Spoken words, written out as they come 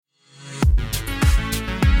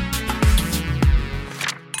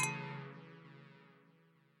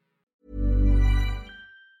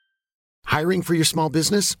Hiring for your small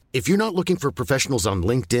business? If you're not looking for professionals on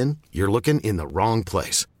LinkedIn, you're looking in the wrong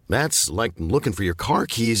place. That's like looking for your car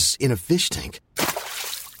keys in a fish tank.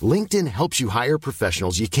 LinkedIn helps you hire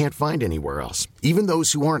professionals you can't find anywhere else, even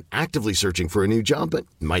those who aren't actively searching for a new job but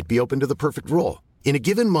might be open to the perfect role. In a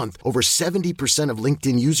given month, over 70% of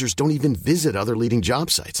LinkedIn users don't even visit other leading job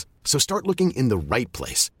sites. So start looking in the right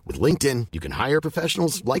place. With LinkedIn, you can hire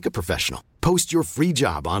professionals like a professional. Post your free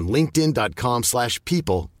job on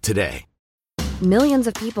linkedin.com/people today. Millions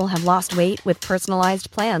of people have lost weight with personalized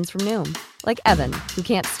plans from Noom. Like Evan, who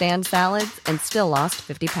can't stand salads and still lost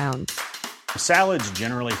 50 pounds. Salads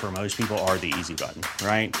generally for most people are the easy button,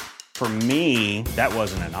 right? For me, that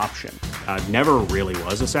wasn't an option. I never really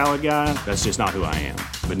was a salad guy. That's just not who I am.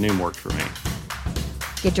 But Noom worked for me.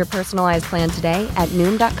 Get your personalized plan today at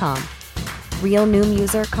Noom.com. Real Noom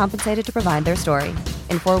user compensated to provide their story.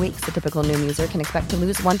 In 4 weeks, the typical Noom user can expect to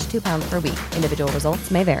lose 1 to 2 pounds per week. Individual results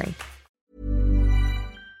may vary.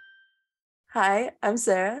 Hi, I'm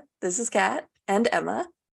Sarah. This is Kat and Emma.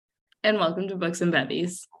 And welcome to Books and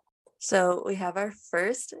Bevies. So we have our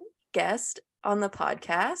first guest on the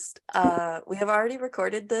podcast. We have already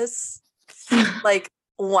recorded this like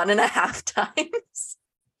 1.5 times,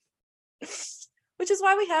 which is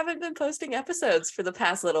why we haven't been posting episodes for the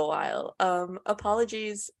past little while.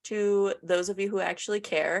 Apologies to those of you who actually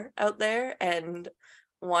care out there and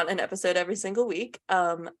want an episode every single week.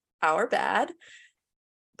 Our bad.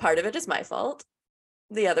 Part of it is my fault.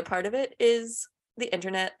 The other part of it is the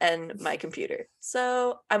internet and my computer.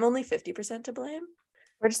 So I'm only 50% to blame.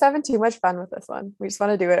 We're just having too much fun with this one. We just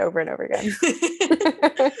want to do it over and over again.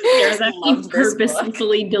 Sarah's actually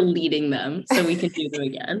purposefully deleting them so we can do them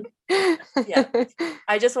again. Yeah.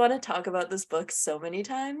 I just want to talk about this book so many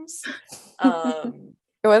times. It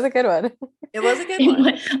was a good one. It was a good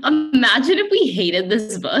one. Imagine if we hated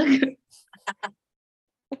this book.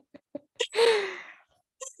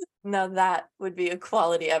 Now that would be a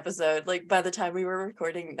quality episode. Like by the time we were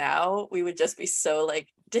recording now, we would just be so like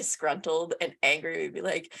disgruntled and angry. We'd be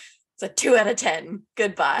like, it's a 2 out of 10.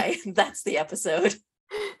 Goodbye. That's the episode.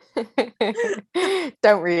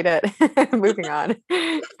 Don't read it. Moving on.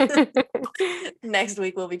 Next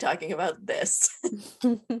week we'll be talking about this.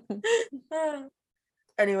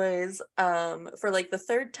 Anyways, for like the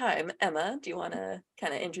third time, Emma, do you want to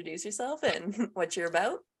kind of introduce yourself and what you're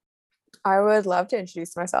about? I would love to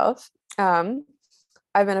introduce myself. I've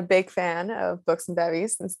been a big fan of Books and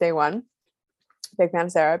Bevies since day one. Big fan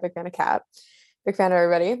of Sarah, big fan of Kat, big fan of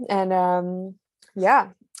everybody. And yeah,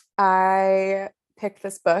 I picked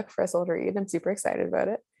this book for us all to read. I'm super excited about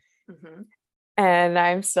it. Mm-hmm. And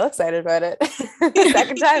I'm still excited about it.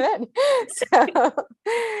 Second time in. So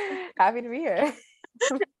happy to be here.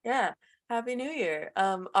 Yeah. Happy New Year.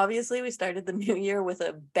 Obviously we started the new year with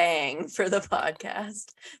a bang for the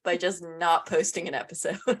podcast by just not posting an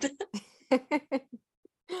episode.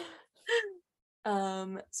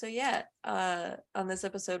 So yeah, on this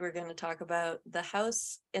episode we're going to talk about The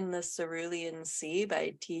House in the Cerulean Sea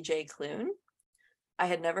by T.J. Klune. I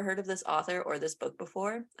had never heard of this author or this book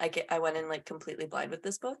before. I went in like completely blind with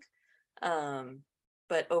this book.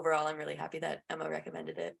 But overall I'm really happy that Emma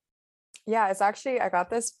recommended it. Yeah, it's actually, I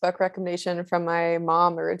got this book recommendation from my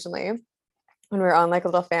mom originally when we were on like a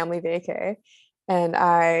little family vacay, and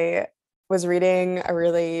I was reading a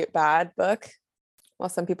really bad book. Well,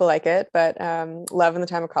 some people like it, but Love in the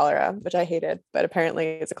Time of Cholera, which I hated, but apparently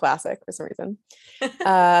it's a classic for some reason.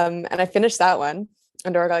 And I finished that one,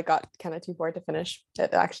 and Dora got kind of too bored to finish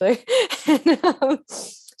it actually. And,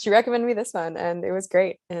 she recommended me this one, and it was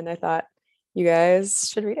great. And I thought you guys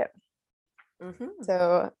should read it. Mm-hmm.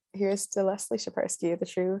 So here's to Leslie Schaparsky, the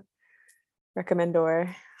true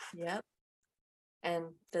recommendor. Yep. And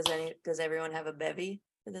does everyone have a bevy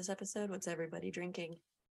for this episode? What's everybody drinking,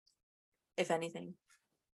 if anything?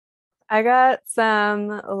 I got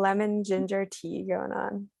some lemon ginger tea going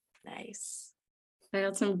on. Nice. I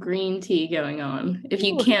got some green tea going on. If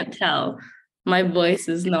you can't tell, my voice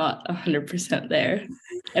is not 100% there.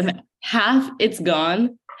 And half it's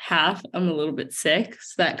gone, half I'm a little bit sick.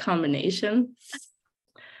 So that combination,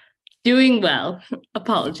 doing well.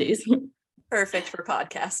 Apologies. Perfect for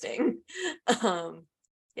podcasting.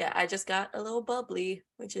 Yeah, I just got a little bubbly,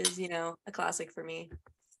 which is, a classic for me.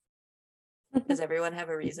 Does everyone have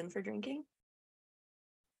a reason for drinking?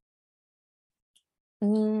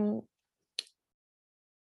 No.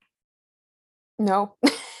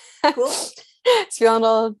 Cool. Just feeling a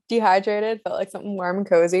little dehydrated, felt like something warm and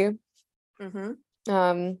cozy.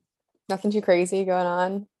 Mm-hmm. Nothing too crazy going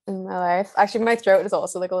on in my life. Actually, my throat is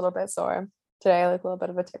also like a little bit sore today, like a little bit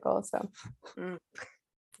of a tickle. So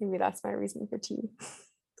maybe that's my reason for tea.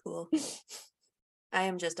 Cool. I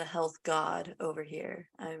am just a health god over here.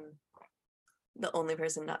 I'm the only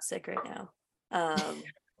person not sick right now.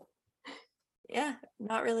 Yeah,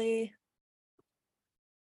 not really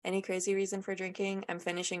any crazy reason for drinking. I'm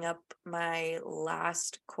finishing up my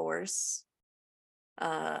last course.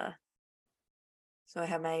 So I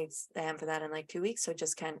have my exam for that in like 2 weeks. So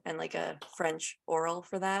just and like a French oral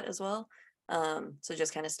for that as well. So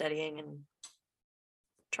just kind of studying and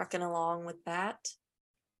trucking along with that.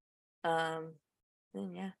 And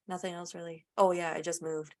yeah, nothing else really. Oh yeah, I just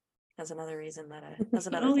moved. That's another reason that's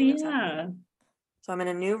another thing that's happening. So I'm in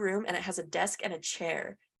a new room and it has a desk and a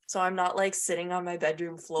chair. So I'm not like sitting on my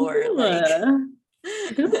bedroom floor. Like,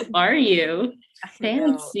 who are you?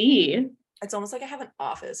 Fancy. It's almost like I have an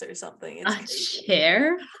office or something. It's a crazy.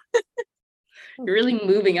 Chair? You're really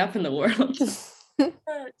moving up in the world.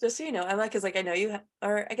 Just so you know, Emma, because like I know you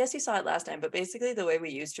or I guess you saw it last time, but basically the way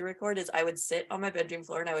we used to record is I would sit on my bedroom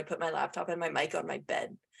floor and I would put my laptop and my mic on my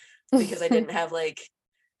bed because I didn't have like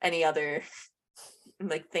any other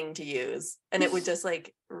like thing to use, and it would just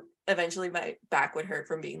like eventually my back would hurt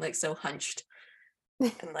from being like so hunched,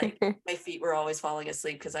 and like my feet were always falling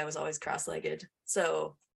asleep because I was always cross-legged.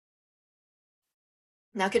 So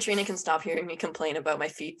now Katrina can stop hearing me complain about my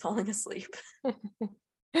feet falling asleep.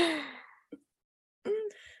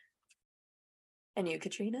 And you,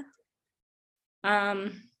 Katrina? Well,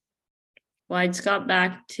 I just got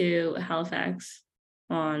back to Halifax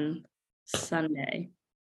on Sunday,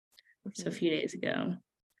 so a few days ago,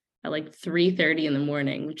 at like 3:30 in the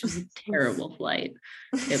morning, which is a terrible flight.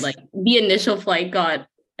 It like the initial flight got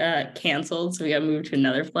canceled, so we got moved to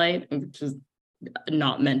another flight, which was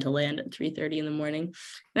not meant to land at 3:30 in the morning.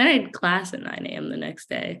 Then I had class at 9 a.m. the next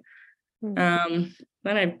day.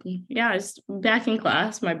 Then I was back in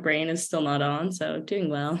class. My brain is still not on, so doing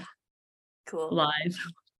well. Cool. Live.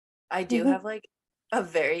 I do have like a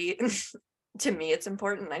very to me it's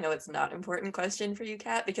important. I know it's not important question for you,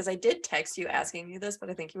 Kat, because I did text you asking you this, but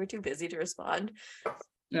I think you were too busy to respond.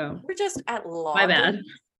 No. We're just at law. My bad.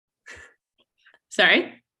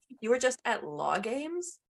 Sorry? You were just at law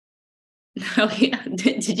games? Oh yeah.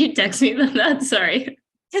 Did you text me that? Sorry.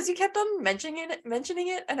 Because you kept on mentioning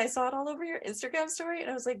it, and I saw it all over your Instagram story, and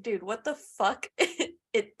I was like, dude, what the fuck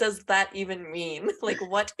it does that even mean? Like,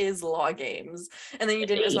 what is law games? And then you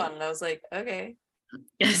didn't respond, and I was like, okay.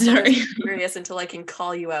 Yeah, sorry. I'm curious until I can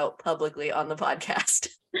call you out publicly on the podcast.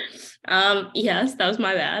 Yes, that was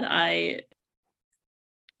my bad. I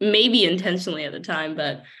maybe intentionally at the time,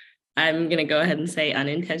 but I'm gonna go ahead and say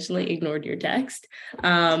unintentionally ignored your text.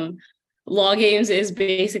 Law games is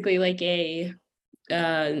basically like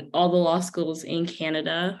all the law schools in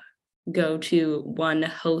Canada go to one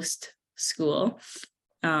host school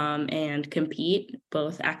and compete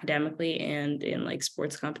both academically and in like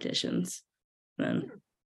sports competitions. Then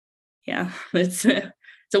yeah, it's a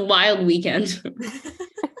wild weekend.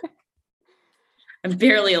 I'm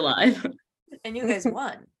barely alive. And you guys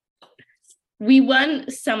won. We won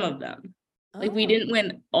some of them. Like Oh. we didn't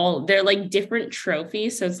win all. They're like different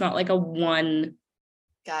trophies, so it's not like a one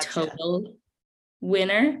total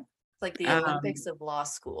winner. Like the Olympics of law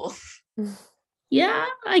school. Yeah,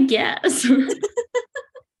 I guess.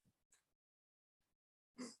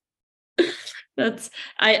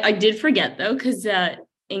 I did forget though, because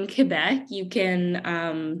in Quebec you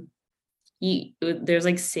can there's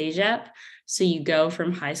like cégep, so you go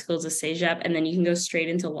from high school to cégep and then you can go straight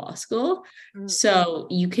into law school. So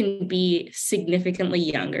you can be significantly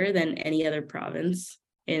younger than any other province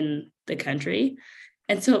in the country.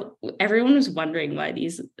 And so everyone was wondering why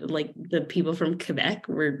these, like the people from Quebec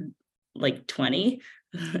were like 20.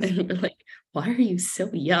 And we're like, why are you so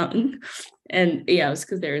young? And yeah, it was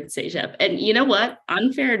because they're in cégep. And you know what?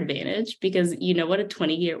 Unfair advantage, because you know what a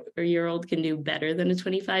 20-year-old can do better than a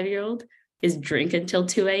 25-year-old is drink until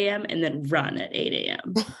 2 a.m. and then run at 8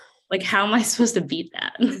 a.m. Like, how am I supposed to beat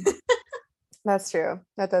that? That's true.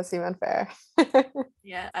 That does seem unfair.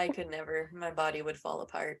 Yeah, I could never. My body would fall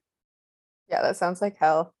apart. Yeah, that sounds like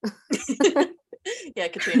hell. Yeah,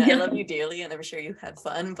 Katrina, I love you dearly and I'm sure you had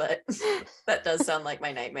fun, but that does sound like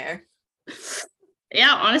my nightmare.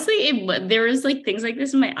 Yeah, honestly, there was like things like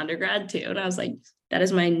this in my undergrad too. And I was like, that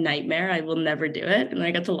is my nightmare. I will never do it. And then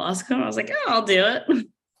I got to law school and I was like, oh, I'll do it.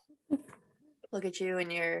 Look at you in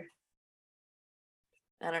your,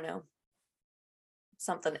 I don't know,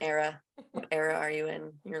 something era. What era are you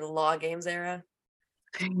in? Your law games era?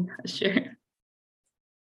 Sure.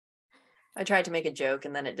 I tried to make a joke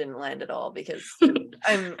and then it didn't land at all because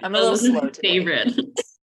I'm a little slow today. Favorite.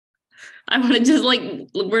 I want to just like,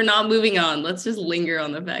 we're not moving on. Let's just linger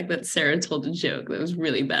on the fact that Sarah told a joke that was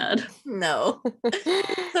really bad. No.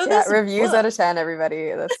 So yeah, reviews out of 10,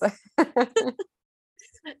 everybody. That's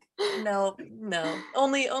No,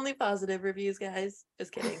 only positive reviews, guys.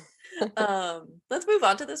 Just kidding. Let's move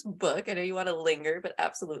on to this book. I know you want to linger, but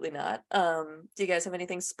absolutely not. Do you guys have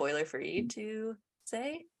anything spoiler free to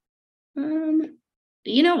say?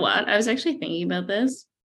 You know what? I was actually thinking about this.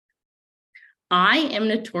 I am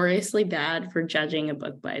notoriously bad for judging a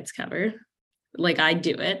book by its cover. Like, I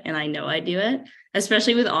do it, and I know I do it,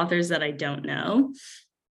 especially with authors that I don't know.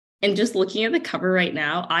 And just looking at the cover right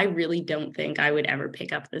now, I really don't think I would ever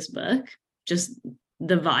pick up this book, just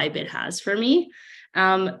the vibe it has for me.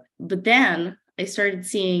 But then I started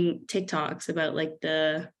seeing TikToks about like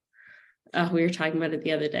we were talking about it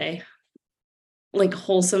the other day, like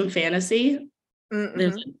wholesome fantasy. Mm-hmm.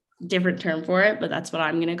 There's a different term for it, but that's what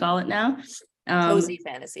I'm going to call it now. Cozy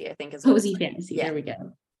fantasy, I think is cozy fantasy. Yeah. There we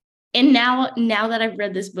go. And now that I've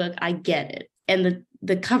read this book, I get it. And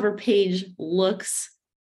the cover page looks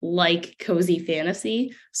like cozy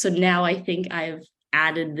fantasy. So now I think I've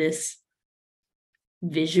added this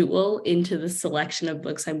visual into the selection of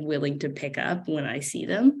books I'm willing to pick up when I see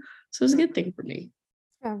them. So it's a good thing for me.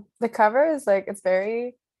 Yeah. The cover is like, it's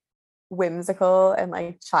very whimsical and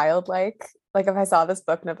like childlike. Like if I saw this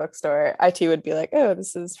book in a bookstore, I too would be like, oh,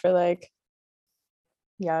 this is for like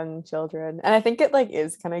young children. And I think it like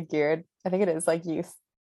is kind of geared. I think it is like youth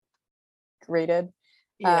rated.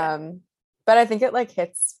 Yeah. But I think it like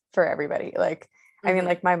hits for everybody. Like, I mean,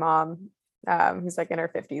 like my mom, who's like in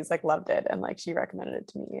her 50s, like loved it. And like, she recommended it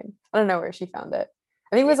to me and I don't know where she found it.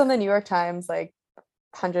 I think it was on the New York Times, like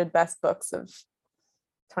 100 best books of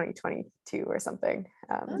 2022 or something.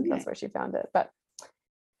 That's where she found it. But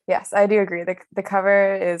yes, I do agree. The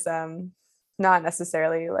cover is not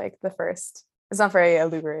necessarily like the first. It's not very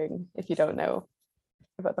alluring if you don't know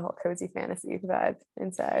about the whole cozy fantasy vibe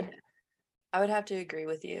inside. I would have to agree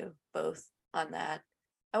with you both on that.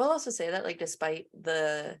 I will also say that like despite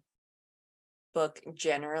the book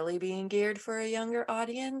generally being geared for a younger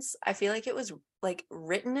audience, I feel like it was like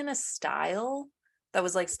written in a style that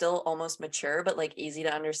was like still almost mature but like easy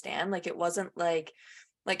to understand. Like it wasn't like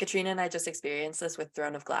Katrina and I just experienced this with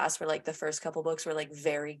Throne of Glass, where like the first couple books were like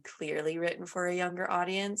very clearly written for a younger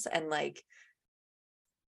audience, and like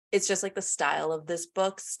it's just like the style of this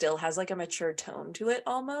book still has like a mature tone to it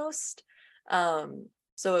almost.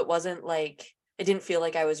 So it wasn't like, it didn't feel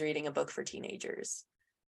like I was reading a book for teenagers.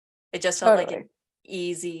 It just felt like an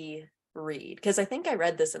easy read, because I think I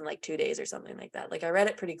read this in like 2 days or something like that. Like I read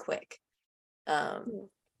it pretty quick. So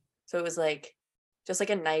it was like just like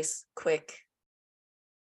a nice, quick,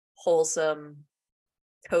 wholesome,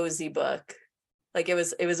 cozy book. Like it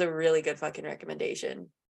was a really good fucking recommendation.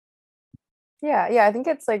 Yeah, I think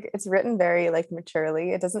it's like it's written very like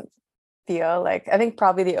maturely. It doesn't feel like, I think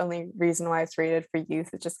probably the only reason why it's rated for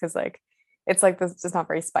youth is just because like it's like this, it's not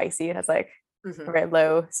very spicy. It has like a very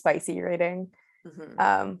low spicy rating, which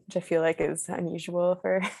I feel like is unusual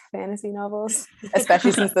for fantasy novels,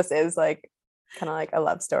 especially since this is like kind of like a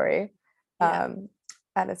love story at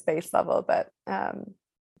its base level. But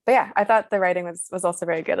yeah, I thought the writing was also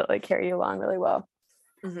very good. It like carried you along really well.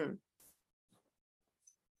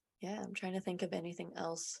 Yeah, I'm trying to think of anything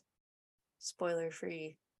else spoiler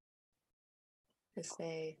free to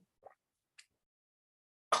say.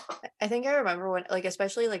 I think I remember when, like,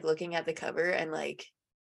 especially like looking at the cover and like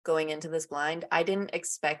going into this blind, I didn't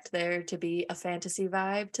expect there to be a fantasy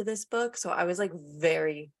vibe to this book. So I was like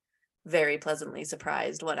very, very pleasantly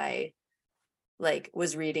surprised when I like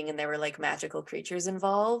was reading and there were like magical creatures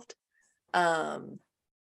involved. And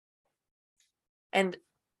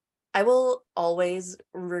I will always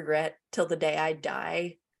regret till the day I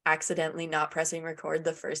die accidentally not pressing record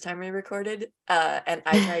the first time we recorded. And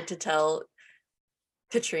I tried to tell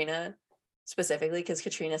Katrina specifically, because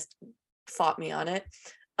Katrina fought me on it,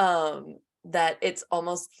 that it's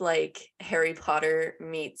almost like Harry Potter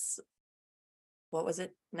meets, what was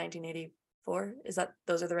it, 1984? Is that,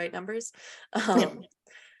 those are the right numbers?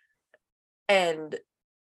 And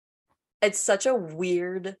it's such a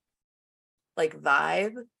weird like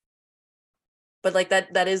vibe, but like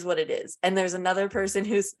that is what it is. And there's another person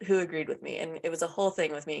who agreed with me, and it was a whole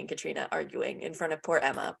thing with me and Katrina arguing in front of poor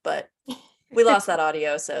Emma, but we lost that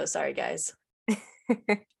audio, so sorry guys.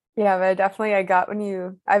 Yeah, but definitely I got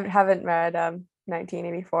I haven't read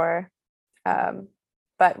 1984,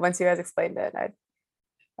 but once you guys explained it, I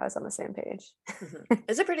was on the same page.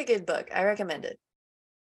 It's a pretty good book. I recommend it.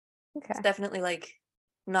 Okay. It's definitely like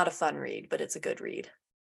not a fun read, but it's a good read.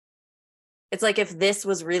 It's like if this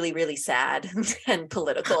was really, really sad and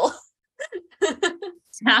political.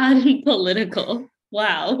 Sad and political.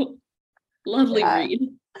 Wow. Lovely read.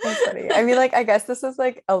 That's funny. I mean, like, I guess this is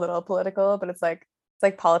like a little political, but it's like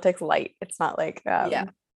politics light. It's not like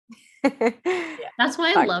That's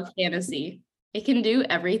why I love fantasy. It can do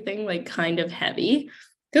everything like kind of heavy,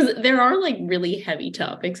 because there are like really heavy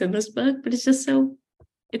topics in this book, but it's just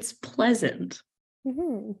it's pleasant.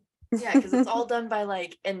 Mhm. Yeah, because it's all done by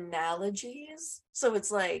like analogies. So it's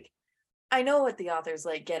like, I know what the author's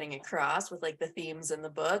like getting across with like the themes in the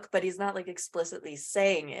book, but he's not like explicitly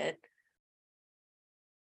saying it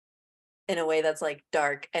in a way that's like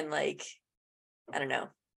dark and like, I don't know,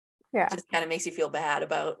 Yeah. just kind of makes you feel bad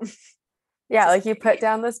about. Yeah, like you put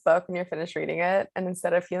down this book when you're finished reading it, and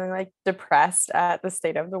instead of feeling like depressed at the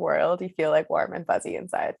state of the world, you feel like warm and fuzzy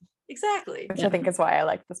inside. Exactly. Which I think is why I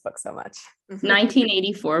like this book so much.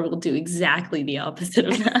 1984 will do exactly the opposite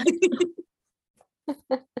of that.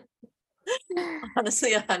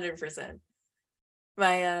 Honestly, 100%.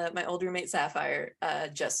 My old roommate Sapphire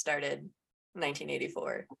just started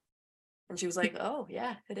 1984, and she was like, "Oh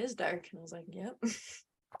yeah, it is dark," and I was like, "Yep."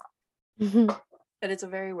 But it's a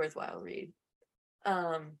very worthwhile read.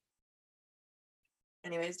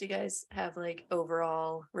 Anyways, do you guys have like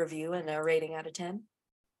overall review and a rating out of 10?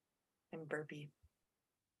 I'm burpy.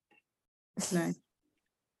 Nice.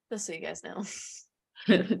 Just so you guys know.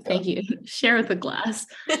 Thank you. Share with a glass.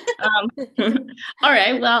 All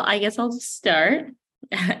right. Well, I guess I'll just start.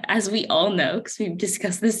 As we all know, because we've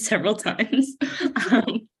discussed this several times,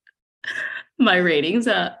 my rating's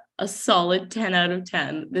a solid 10 out of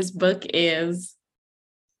 10. This book is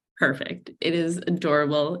perfect. It is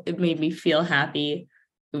adorable. It made me feel happy.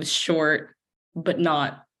 It was short, but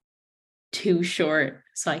not too short,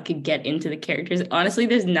 so I could get into the characters. Honestly,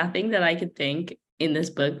 there's nothing that I could think in this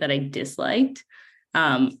book that I disliked,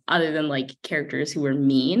 other than like characters who were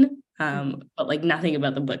mean, but like nothing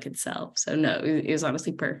about the book itself. So no, it was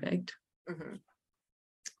honestly perfect. Mm-hmm.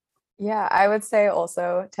 Yeah, I would say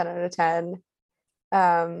also 10 out of 10.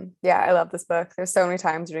 Yeah, I love this book. There's so many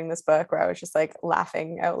times reading this book where I was just like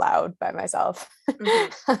laughing out loud by myself. I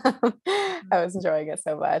was enjoying it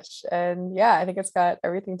so much. And yeah, I think it's got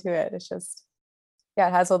everything to it. It's just, yeah,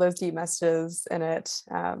 it has all those deep messages in it,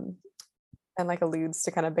 and like alludes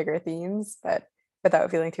to kind of bigger themes, but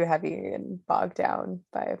without feeling too heavy and bogged down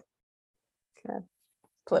by kind of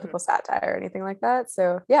political satire or anything like that.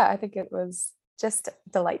 So yeah, I think it was just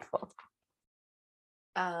delightful.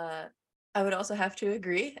 I would also have to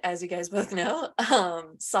agree, as you guys both know.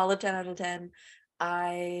 Solid 10 out of 10.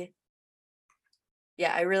 I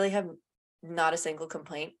really have not a single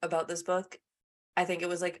complaint about this book. I think it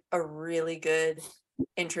was like a really good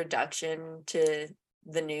introduction to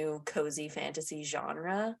the new cozy fantasy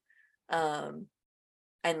genre. And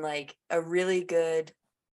like a really good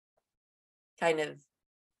kind of,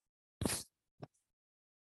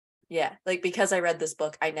 yeah, like because I read this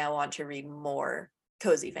book, I now want to read more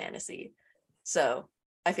cozy fantasy. So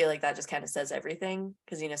I feel like that just kind of says everything,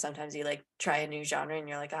 because, you know, sometimes you like try a new genre and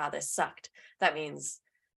you're like, this sucked. That means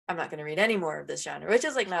I'm not going to read any more of this genre, which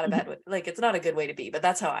is like not a bad way. Like, it's not a good way to be, but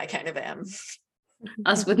that's how I kind of am.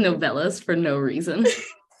 Us with novellas for no reason.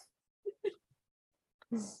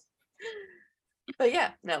 But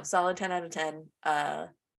yeah, no, solid 10 out of 10.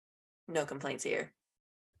 No complaints here.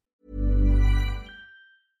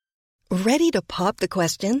 Ready to pop the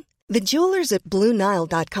question? The jewelers at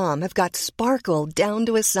BlueNile.com have got sparkle down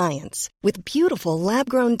to a science with beautiful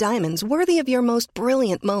lab-grown diamonds worthy of your most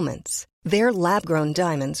brilliant moments. Their lab-grown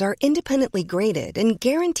diamonds are independently graded and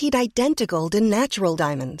guaranteed identical to natural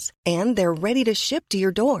diamonds, and they're ready to ship to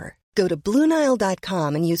your door. Go to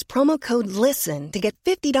BlueNile.com and use promo code LISTEN to get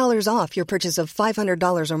 $50 off your purchase of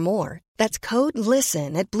 $500 or more. That's code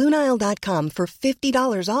LISTEN at BlueNile.com for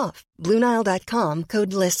 $50 off. BlueNile.com,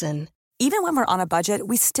 code LISTEN. Even when we're on a budget,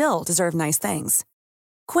 we still deserve nice things.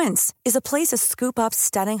 Quince is a place to scoop up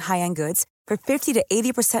stunning high-end goods for 50 to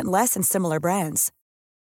 80% less than similar brands.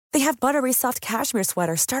 They have buttery soft cashmere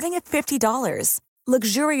sweaters starting at $50,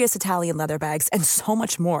 luxurious Italian leather bags, and so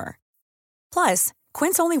much more. Plus,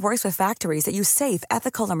 Quince only works with factories that use safe,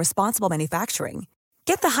 ethical, and responsible manufacturing.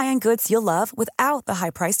 Get the high-end goods you'll love without the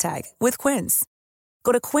high price tag with Quince.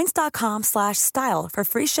 Go to quince.com/style for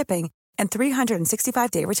free shipping and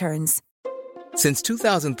 365-day returns. Since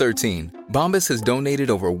 2013, Bombas has donated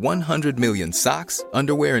over 100 million socks,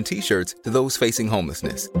 underwear, and T-shirts to those facing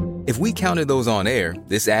homelessness. If we counted those on air,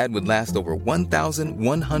 this ad would last over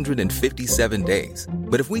 1,157 days.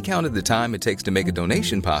 But if we counted the time it takes to make a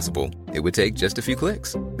donation possible, it would take just a few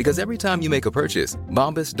clicks. Because every time you make a purchase,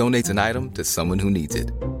 Bombas donates an item to someone who needs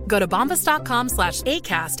it. Go to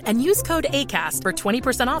bombas.com/ACAST and use code ACAST for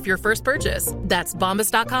 20% off your first purchase. That's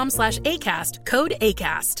bombas.com/ACAST, code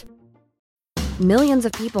ACAST. Millions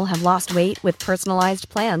of people have lost weight with personalized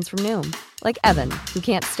plans from Noom, like Evan, who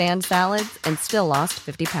can't stand salads and still lost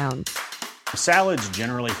 50 pounds. Salads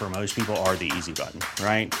generally for most people are the easy button,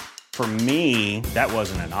 right? For me, that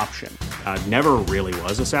wasn't an option. I never really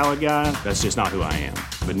was a salad guy. That's just not who I am.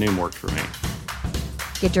 But Noom worked for me.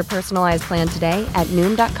 Get your personalized plan today at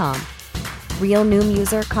Noom.com. Real Noom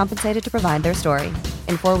user compensated to provide their story.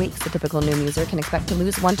 In 4 weeks, the typical Noom user can expect to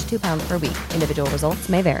lose 1 to 2 pounds per week. Individual results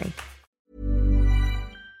may vary.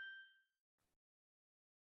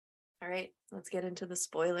 All right, let's get into the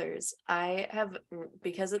spoilers. I have,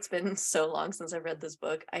 because it's been so long since I've read this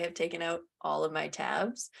book, I have taken out all of my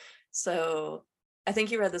tabs. So I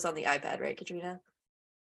think you read this on the iPad, right, Katrina?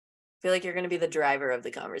 I feel like you're going to be the driver of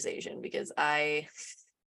the conversation because I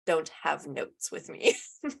don't have notes with me.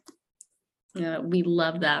 Yeah, we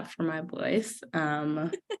love that for my voice.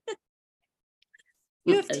 You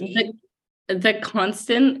have tea. The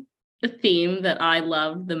constant theme that I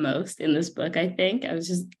love the most in this book, I think, I was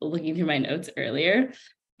just looking through my notes earlier,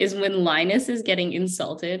 is when Linus is getting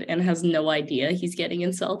insulted and has no idea he's getting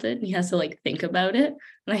insulted. And he has to like think about it.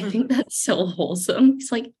 And I think that's so wholesome.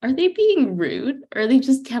 He's like, are they being rude or are they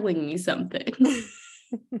just telling me something?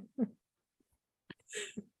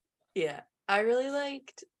 Yeah, I really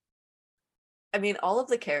liked, I mean, all of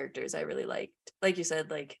the characters I really liked. Like you said,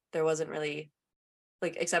 like there wasn't really,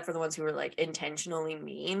 like, except for the ones who were like intentionally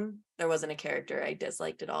mean, there wasn't a character I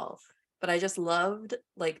disliked at all. But I just loved,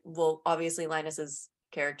 like, well, obviously Linus's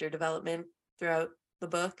character development throughout the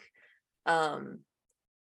book. And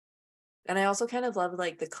I also kind of loved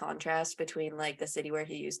like the contrast between like the city where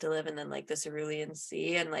he used to live and then like the Cerulean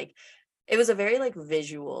Sea. And like it was a very like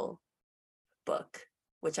visual book,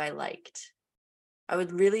 which I liked. I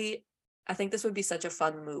think this would be such a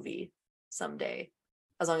fun movie someday,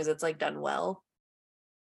 as long as it's like done well.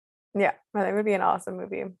 Yeah, well, it would be an awesome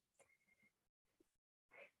movie.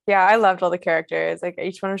 Yeah, I loved all the characters. Like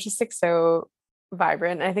each one was just like so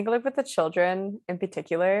vibrant. And I think like with the children in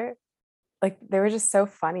particular, like they were just so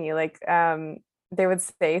funny. Like they would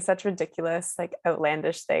say such ridiculous, like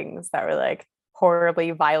outlandish things that were like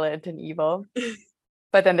horribly violent and evil.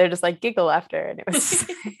 But then they're just like giggle after, and it was just,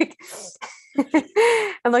 like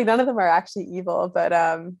and like none of them are actually evil. But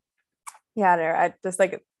yeah, no, I just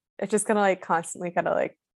like it just kind of like constantly kind of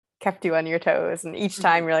like kept you on your toes, and each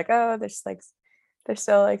time you're like, oh, they're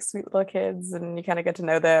still like sweet little kids, and you kind of get to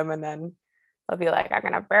know them, and then they'll be like, I'm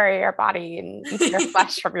gonna bury your body and eat your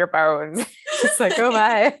flesh from your bones. It's like, oh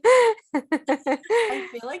my. I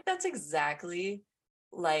feel like that's exactly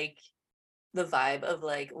like the vibe of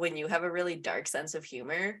like when you have a really dark sense of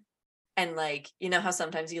humor, and like, you know how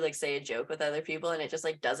sometimes you like say a joke with other people and it just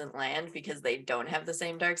like doesn't land because they don't have the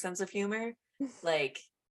same dark sense of humor. Like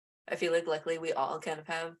I feel like luckily we all kind of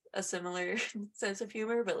have a similar sense of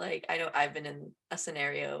humor, but like I know I've been in a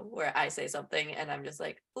scenario where I say something and I'm just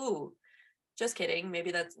like, ooh, just kidding.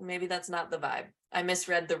 Maybe that's not the vibe. I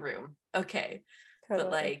misread the room. Okay. Totally.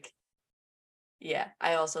 But like, yeah,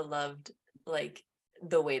 I also loved like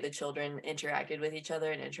the way the children interacted with each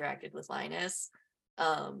other and interacted with Linus.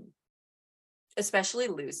 Especially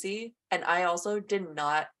Lucy. And I also did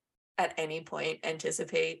not at any point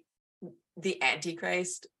anticipate the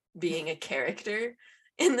Antichrist being a character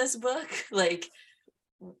in this book. Like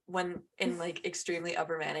when in like extremely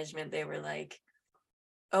upper management, they were like,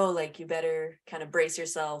 oh, like you better kind of brace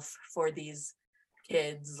yourself for these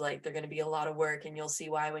kids, like they're going to be a lot of work, and you'll see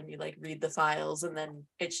why when you like read the files. And then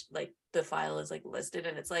it's like the file is like listed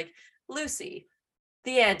and it's like Lucy,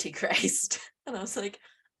 the Antichrist. And I was like,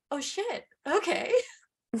 oh shit, okay.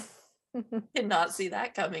 Did not see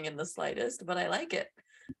that coming in the slightest, but I like it.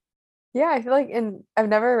 Yeah, I feel like I've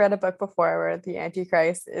never read a book before where the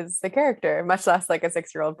Antichrist is the character, much less like a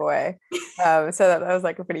 6-year-old boy. So that was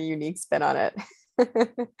like a pretty unique spin on it.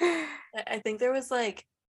 I think there was like,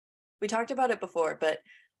 we talked about it before, but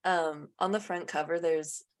on the front cover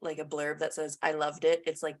there's like a blurb that says, I loved it.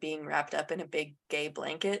 It's like being wrapped up in a big gay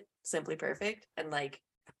blanket, simply perfect. And like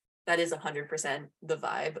that is 100% the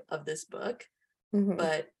vibe of this book. Mm-hmm.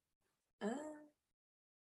 But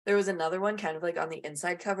there was another one kind of like on the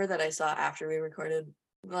inside cover that I saw after we recorded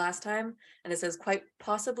the last time, and it says, quite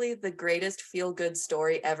possibly the greatest feel-good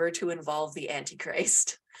story ever to involve the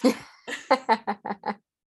Antichrist.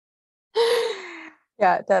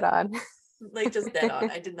 Yeah, dead on. Like just dead on.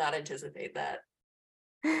 I did not anticipate that.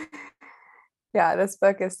 Yeah, this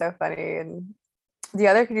book is so funny. And the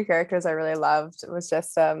other two characters I really loved was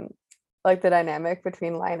just like the dynamic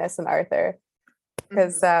between Linus and Arthur.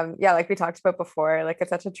 Because yeah, like we talked about before, like it's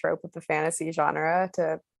such a trope of the fantasy genre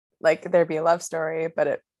to like there be a love story, but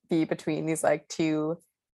it be between these like two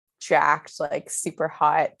jacked, like super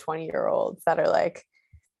hot 20-year-olds that are like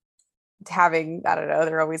having, I don't know,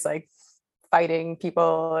 they're always like fighting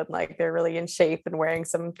people, and like they're really in shape and wearing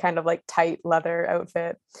some kind of like tight leather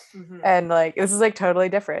outfit. And like this is like totally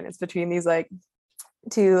different. It's between these like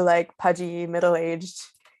two like pudgy middle-aged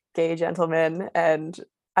gay gentlemen, and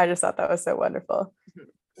I just thought that was so wonderful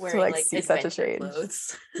wearing to like like see such a adventure change.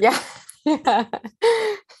 clothes. Yeah. Yeah.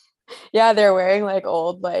 Yeah, they're wearing like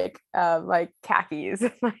old like khakis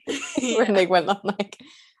like, when they went on like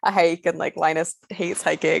a hike, and like Linus hates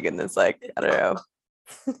hiking, and it's like I don't know.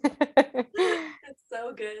 It's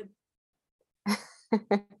so good.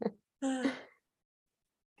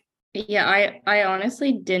 Yeah, I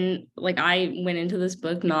honestly didn't like, I went into this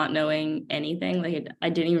book not knowing anything. Like I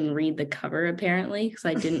didn't even read the cover apparently, because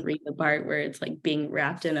I didn't read the part where it's like being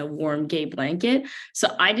wrapped in a warm gay blanket.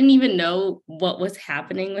 So I didn't even know what was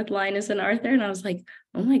happening with Linus and Arthur. And I was like,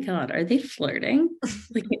 oh my God, are they flirting?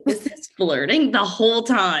 Like, is this flirting the whole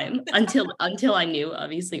time? Until I knew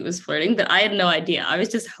obviously it was flirting, but I had no idea. I was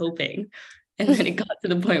just hoping. And then it got to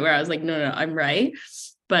the point where I was like, no, I'm right.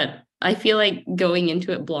 But I feel like going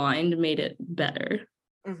into it blind made it better.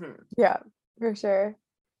 Yeah, for sure.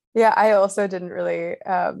 Yeah, I also didn't really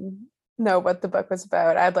know what the book was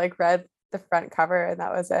about. I'd like read the front cover and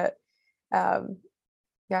that was it.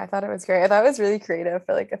 Yeah, I thought it was great. I thought it was really creative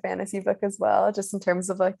for like a fantasy book as well, just in terms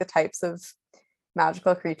of like the types of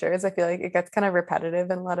magical creatures. I feel like it gets kind of repetitive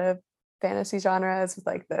in a lot of fantasy genres with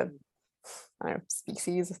like the I don't know,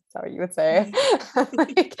 species, is that what you would say?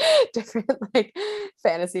 Like different like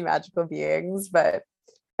fantasy magical beings. But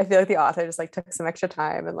I feel like the author just like took some extra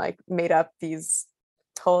time and like made up these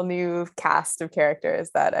whole new cast of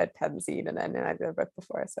characters that I hadn't seen in any other book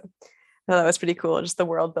before. So I thought that was pretty cool, just the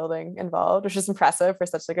world building involved, which is impressive for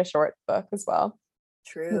such like a short book as well.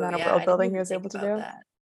 True. The amount of Yeah, world I didn't building he even was think able to about do. that.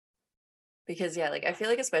 Because yeah, like I feel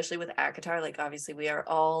like especially with ACOTAR, like obviously we are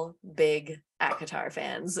all big ACOTAR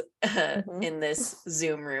fans in this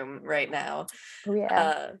Zoom room right now. Oh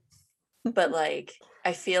yeah. But like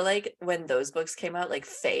I feel like when those books came out, like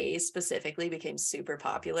Fae specifically became super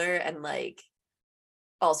popular, and like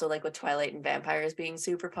also like with Twilight and vampires being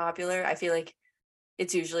super popular, I feel like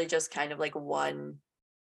it's usually just kind of like one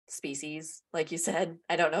species, like you said.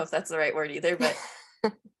 I don't know if that's the right word either, but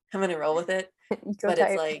I'm gonna roll with it. But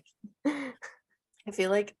it's like I feel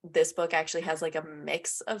like this book actually has like a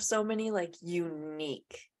mix of so many like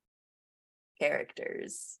unique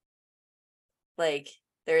characters. Like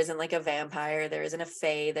there isn't like a vampire, there isn't a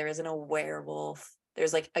fae, there isn't a werewolf.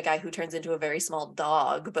 There's like a guy who turns into a very small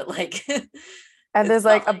dog, but like and there's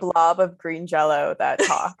like a blob of green jello that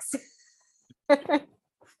talks.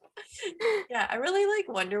 Yeah, I really like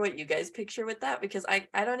wonder what you guys picture with that, because I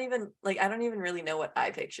don't even really know what I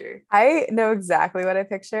picture. I know exactly what I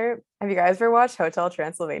picture. Have you guys ever watched Hotel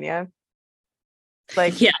Transylvania?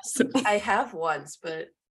 Like yes. I have once, but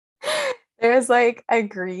there's like a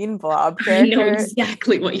green blob character. I know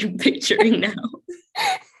exactly what you're picturing now.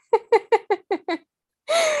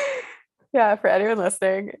 Yeah, for anyone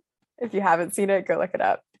listening, if you haven't seen it, go look it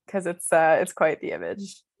up, because it's quite the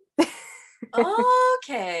image.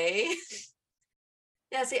 Okay.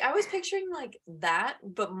 Yeah, see, I was picturing like that,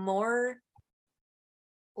 but more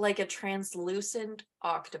like a translucent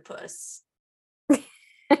octopus. But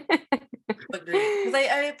green. Because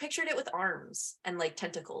I pictured it with arms and like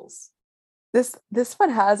tentacles. This one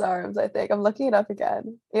has arms, I think. I'm looking it up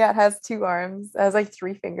again. Yeah, it has 2 arms. It has like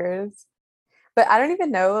 3 fingers. But I don't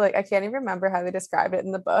even know, like I can't even remember how they described it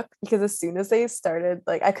in the book, because as soon as they started,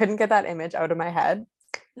 like I couldn't get that image out of my head.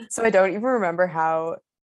 So I don't even remember how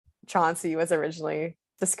Chauncey was originally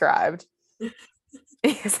described.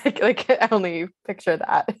 It's like I only picture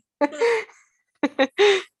that.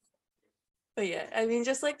 But yeah, I mean,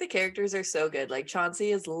 just like the characters are so good. Like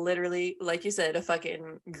Chauncey is literally, like you said, a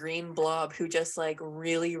fucking green blob who just like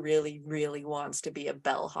really, really, really wants to be a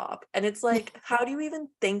bellhop. And it's like, how do you even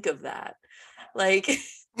think of that? Like,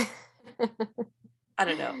 I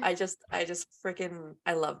don't know. I just freaking,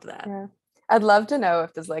 I loved that. Yeah. I'd love to know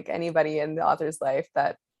if there's like anybody in the author's life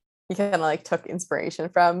that he kind of like took inspiration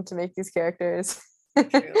from to make these characters.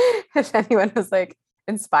 If anyone was like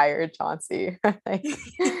inspired Chauncey or like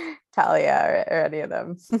Talia or any of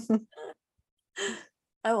them.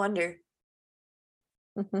 I wonder.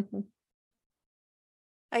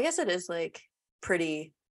 I guess it is like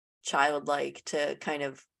pretty childlike to kind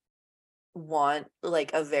of want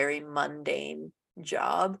like a very mundane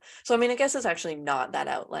job. So I mean, I guess it's actually not that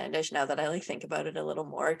outlandish now that I like think about it a little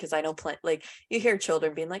more, because I know like you hear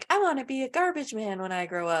children being like, I want to be a garbage man when I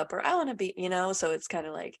grow up, or I want to be, so it's kind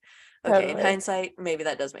of like, okay, totally. In hindsight maybe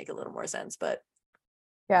that does make a little more sense. But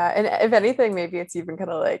yeah, and if anything, maybe it's even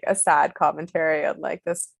kind of like a sad commentary on like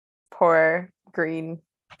this poor green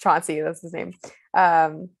Chauncey, that's his name,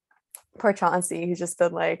 poor Chauncey, who's just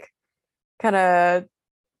been like kind of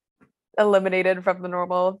eliminated from the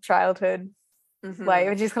normal childhood life,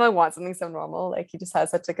 and just kind of wants something so normal. Like he just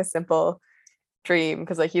has such like a simple dream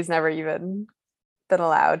because like he's never even been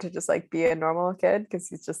allowed to just like be a normal kid because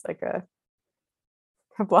he's just like a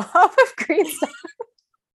blob of green stuff.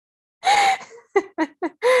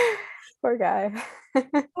 Poor guy.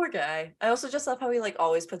 Poor guy. I also just love how he like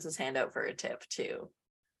always puts his hand out for a tip too.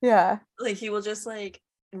 Yeah. Like he will just like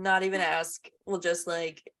not even ask, will just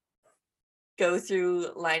like go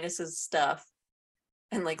through Linus's stuff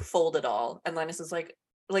and like fold it all. And Linus is like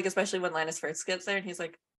especially when Linus first gets there and he's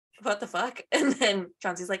like, what the fuck? And then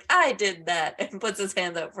Chauncey's like, I did that, and puts his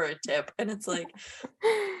hand out for a tip. And it's like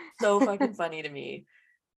so fucking funny to me.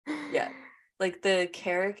 Yeah. Like the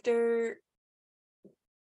character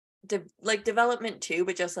development too,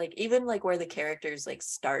 but just like even like where the characters like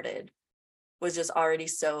started was just already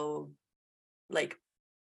so like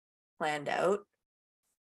planned out.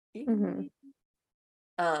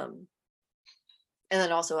 And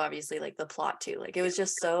then also obviously like the plot too, like it was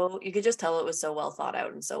just so, you could just tell it was so well thought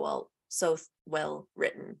out and so well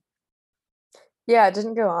written. Yeah, it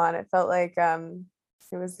didn't go on. It felt like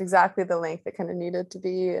it was exactly the length it kind of needed to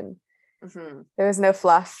be, and there was no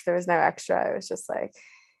fluff, there was no extra. It was just like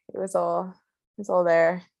it was all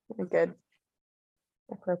there in a good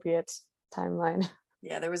appropriate timeline.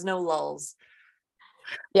 Yeah, there was no lulls.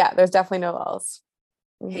 Yeah, there's definitely no lulls.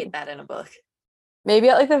 Hate that in a book. Maybe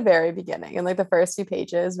at like the very beginning, in like the first few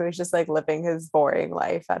pages where he's just like living his boring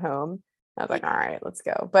life at home. I was like, all right, let's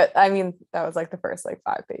go. But I mean, that was like the first like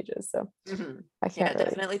 5 pages. So I can't. It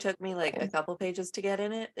definitely took me like a couple pages to get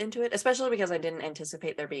into it, especially because I didn't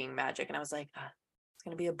anticipate there being magic. And I was like, it's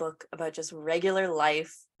gonna be a book about just regular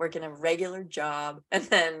life, working a regular job. And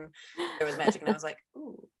then there was magic, and I was like,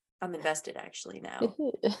 ooh, I'm invested actually now.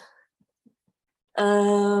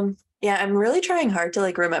 Yeah, I'm really trying hard to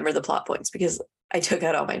like remember the plot points because I took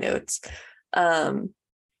out all my notes.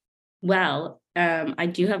 Well, I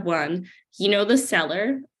do have one. You know, the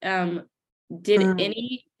cellar. Did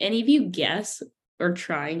any of you guess or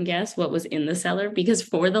try and guess what was in the cellar? Because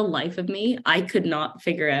for the life of me, I could not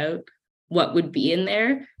figure out what would be in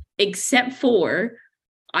there, except for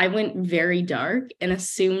I went very dark and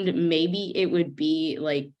assumed maybe it would be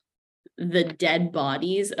like the dead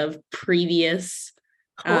bodies of previous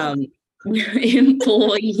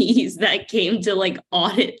employees that came to like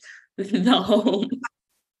audit the home.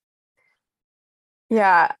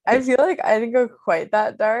 Yeah, I feel like I didn't go quite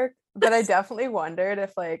that dark, but I definitely wondered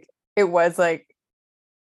if like it was like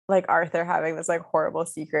Arthur having this like horrible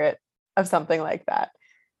secret of something like that.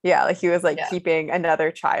 Yeah, like he was like keeping another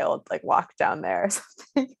child like locked down there or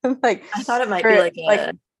something. Like I thought it might be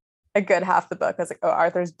like a good half the book. I was like, oh,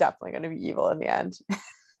 Arthur's definitely going to be evil in the end.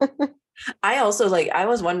 I also like, I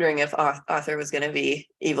was wondering if Arthur was going to be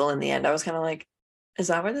evil in the end. I was kind of like, is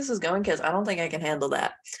that where this is going? Because I don't think I can handle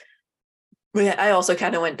that. But yeah, I also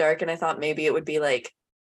kind of went dark, and I thought maybe it would be like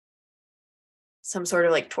some sort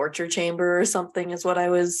of like torture chamber or something is what I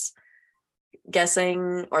was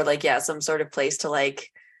guessing, or like, yeah, some sort of place to like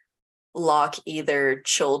lock either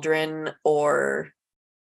children or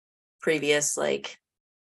previous like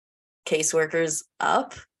caseworkers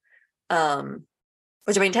up.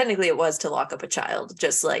 Which I mean, technically it was to lock up a child,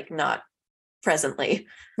 just like not presently.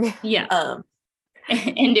 Yeah.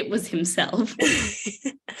 And it was himself.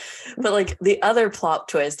 But like the other plot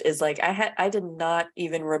twist is like I did not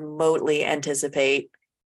even remotely anticipate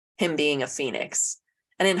him being a phoenix.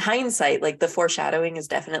 And in hindsight, like the foreshadowing is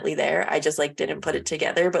definitely there. I just like didn't put it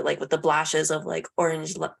together, but like with the blashes of like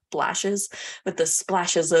orange blashes, with the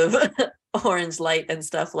splashes of orange light and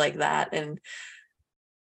stuff like that, and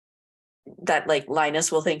that like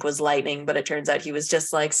Linus will think was lightning, but it turns out he was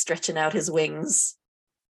just like stretching out his wings.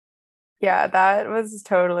 Yeah, that was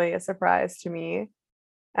totally a surprise to me.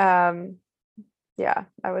 Yeah,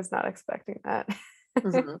 I was not expecting that.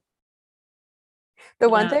 The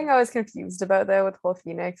one thing I was confused about though with whole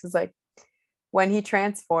Phoenix is like when he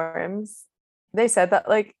transforms, they said that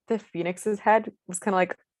like the Phoenix's head was kind of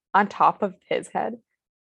like on top of his head.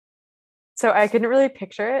 So I couldn't really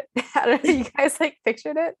picture it. I don't know if you guys like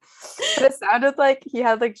pictured it, but it sounded like he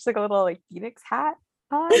had like just like a little like Phoenix hat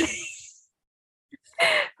on.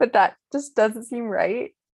 But that just doesn't seem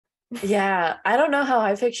right. Yeah, I don't know how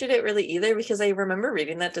I pictured it really either, because I remember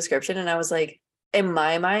reading that description and I was like, in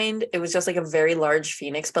my mind, it was just like a very large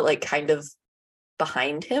phoenix, but like kind of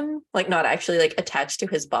behind him, like not actually like attached to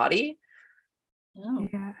his body. Oh.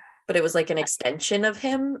 Yeah. But it was like an extension of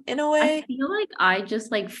him in a way. I feel like I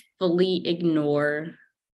just like fully ignore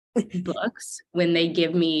books when they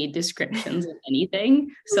give me descriptions of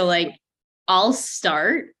anything. So like I'll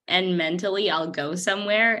start and mentally I'll go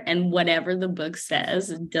somewhere, and whatever the book says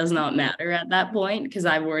does not matter at that point because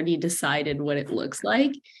I've already decided what it looks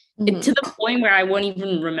like. To the point where I won't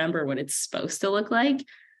even remember what it's supposed to look like.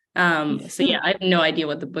 So yeah, I have no idea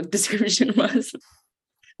what the book description was.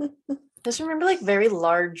 Just remember like very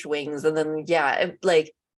large wings, and then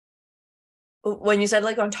like when you said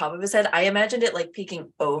like on top of his head, I imagined it like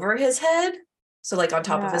peeking over his head, so like on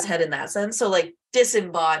top of his head in that sense, so like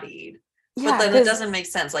disembodied. But then it doesn't make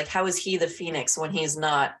sense. Like, how is he the phoenix when he's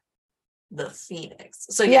not the phoenix?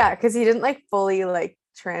 So because he didn't like fully like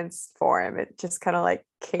transform. It just kind of like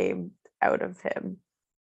came out of him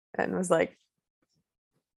and was like,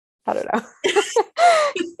 I don't know.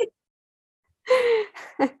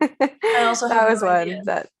 I also that was one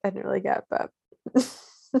that I didn't really get, but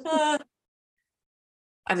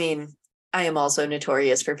I mean, I am also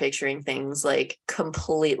notorious for picturing things like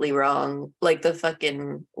completely wrong, like the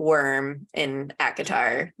fucking worm in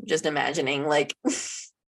ACOTAR. Just imagining like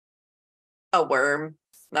a worm,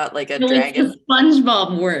 not like a dragon. Like the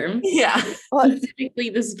SpongeBob worm. Yeah.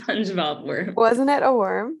 Specifically the SpongeBob worm. Wasn't it a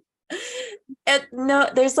worm? No,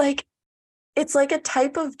 there's like, it's like a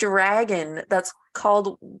type of dragon that's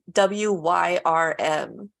called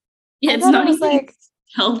WYRM. Yeah, it's not even like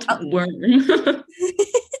spelled worm.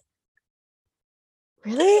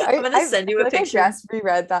 Really? I'm gonna send you a picture. I just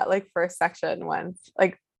reread that like first section once,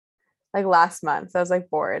 like last month. So I was like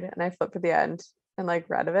bored, and I flipped to the end and like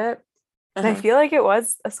read of it, and I feel like it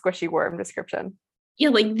was a squishy worm description. Yeah,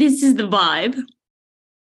 like this is the vibe.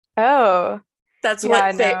 Oh, that's what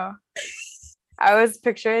I know. I was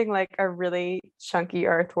picturing like a really chunky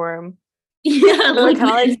earthworm. Yeah, like kind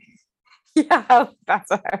of like yeah, that's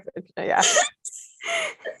what I pictured.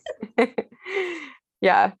 Yeah,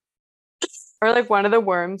 yeah. Or like one of the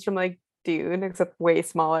worms from like Dune, except way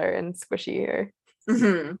smaller and squishier.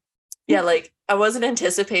 Yeah, like I wasn't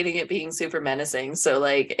anticipating it being super menacing, so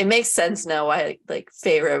like it makes sense now why like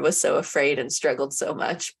Feyre was so afraid and struggled so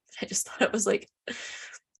much. I just thought it was like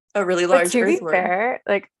a really large to earthworm. Be fair,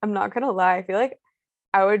 like I'm not gonna lie, I feel like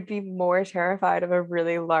I would be more terrified of a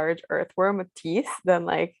really large earthworm with teeth than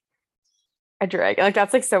like a dragon. Like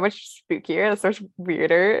that's like so much spookier, that's so much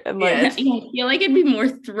weirder, and like I feel like I'd be more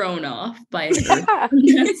thrown off by an earthworm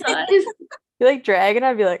that size. You're like dragon,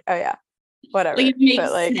 I'd be like, oh yeah, whatever. Like it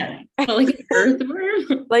makes sense. But like an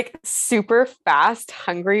earthworm, like super fast,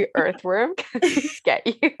 hungry earthworm can get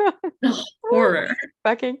you. Horror,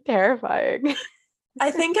 fucking terrifying.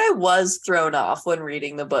 I think I was thrown off when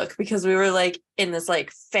reading the book because we were like in this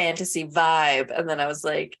like fantasy vibe, and then I was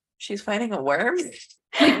like, she's fighting a worm.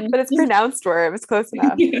 But it's pronounced worm. It's close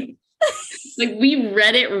enough. Like we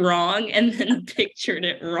read it wrong and then pictured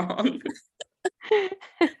it wrong.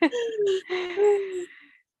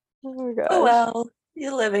 Oh my god. Oh well,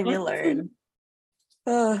 you live and you learn.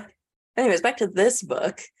 Anyways, back to this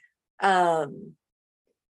book. A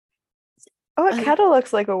kettle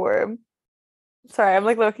looks like a worm. Sorry, I'm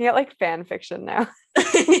like looking at like fan fiction now.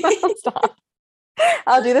 Stop.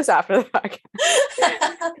 I'll do this after the podcast.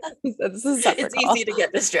 This is it's easy to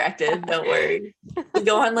get distracted. Don't worry. We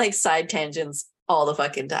go on like side tangents all the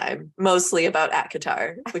fucking time, mostly about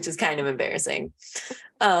ACOTAR, which is kind of embarrassing.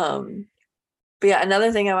 But yeah,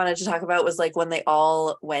 another thing I wanted to talk about was like when they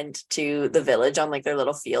all went to the village on like their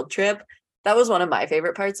little field trip. That was one of my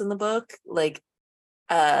favorite parts in the book. Like,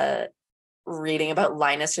 reading about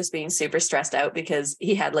Linus just being super stressed out because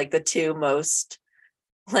he had like the two most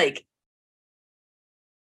like,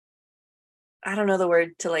 I don't know the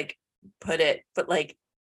word to like put it, but like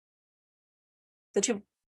the two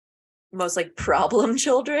most like problem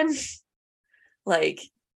children, like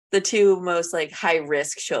the two most like high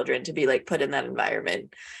risk children to be like put in that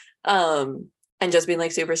environment, and just being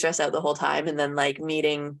like super stressed out the whole time. And then like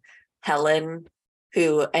meeting Helen,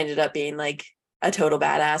 who ended up being like a total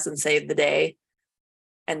badass and saved the day,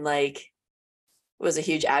 and like was a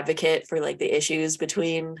huge advocate for like the issues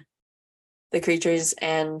between the creatures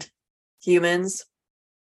and humans.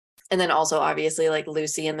 And then also obviously like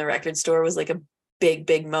Lucy in the record store was like a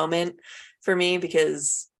big moment for me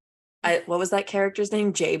because what was that character's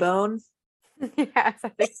name? J-Bone? Yes, I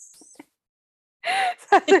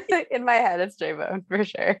think in my head it's J-Bone for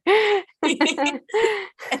sure. I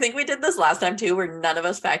think we did this last time too, where none of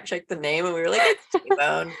us fact checked the name and we were like, it's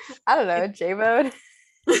J-Bone. I don't know, J-Bone.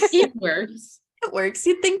 It works. It works.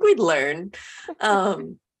 You'd think we'd learn.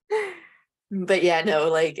 But yeah, no,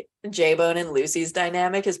 like J-Bone and Lucy's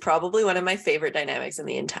dynamic is probably one of my favorite dynamics in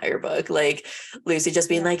the entire book. Like Lucy just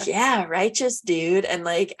being like, yeah, righteous dude. And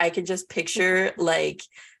like, I can just picture like,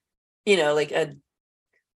 you know, like a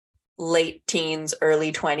late teens,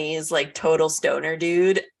 early 20s, like total stoner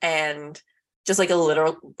dude. And just like a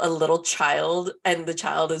little child, and the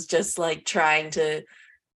child is just like trying to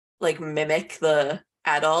like mimic the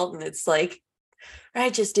adult, and it's like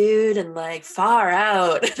righteous dude and like far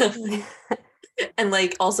out. And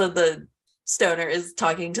like also the stoner is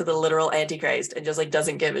talking to the literal antichrist and just like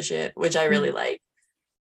doesn't give a shit, which I really like.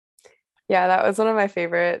 Yeah, that was one of my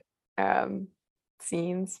favorite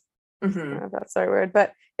scenes. I don't know if that's the right word,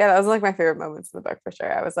 but yeah, that was like my favorite moments in the book for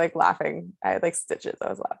sure. I was like laughing. I had like stitches. I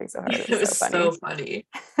was laughing so hard. It was so funny.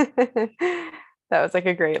 That was like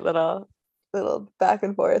a great little back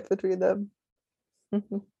and forth between them.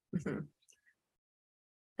 And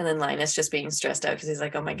then Linus just being stressed out because he's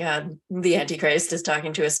like, oh my God, the Antichrist is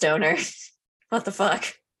talking to a stoner. What the fuck?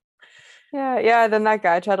 Yeah. Then that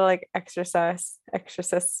guy tried to like exorcist.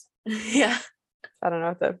 Yeah. I don't know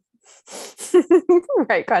what the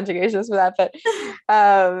right conjugation is for that, but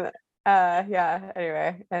yeah,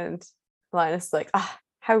 anyway. And Linus is like,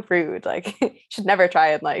 how rude. Like, should never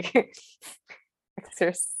try and like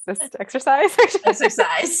exercise.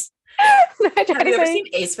 Have you ever seen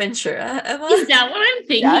Ace Ventura, Emma? Is that what I'm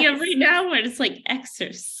thinking of right now? Where it's like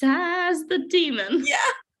exercise the demon. Yeah.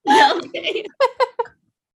 Okay.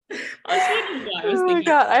 Oh my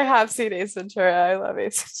God, I have seen Ace Ventura. I love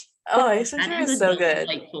Ace Ventura. Oh, Ace Ventura is so good.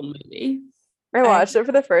 Delightful movie. I watched it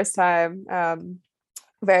for the first time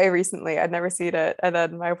very recently. I'd never seen it, and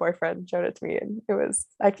then my boyfriend showed it to me, and it was,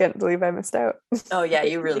 I can't believe I missed out. Oh yeah,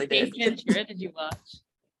 you really did. Ace Ventura did you watch?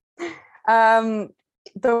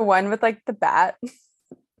 The one with like the bat.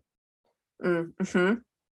 Mm-hmm.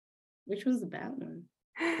 Which was the bat one?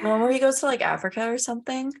 The one where he goes to like Africa or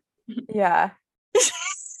something. Yeah.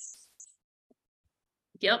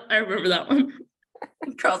 Yep, I remember that one.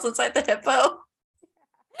 Crawls inside the hippo.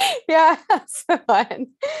 Yeah, that's the one.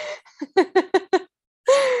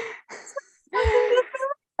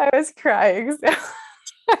 I was crying so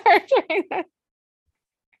hard during that.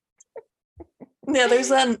 Yeah,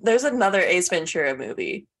 there's another Ace Ventura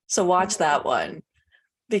movie. So watch that one.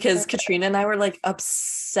 Because Katrina and I were like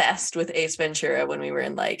obsessed with Ace Ventura when we were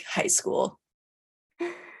in like high school.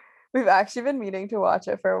 We've actually been meaning to watch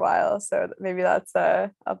it for a while, so maybe that's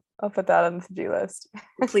I'll put that on the to-do list.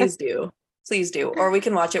 Please do. Or we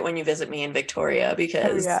can watch it when you visit me in Victoria,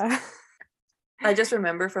 because I just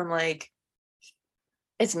remember from like,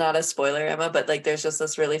 it's not a spoiler, Emma, but like there's just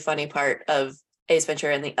this really funny part of Ace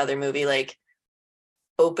Ventura in the other movie, like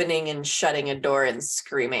opening and shutting a door and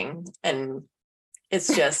screaming, and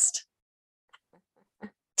it's just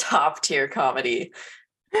top tier comedy.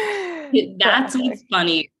 That's what's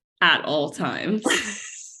funny at all times.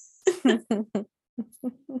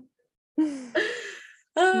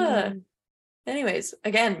 Anyways,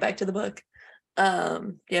 again, back to the book.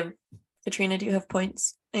 Katrina, do you have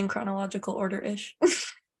points in chronological order-ish?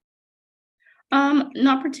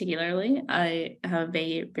 Not particularly. I have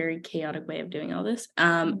a very chaotic way of doing all this.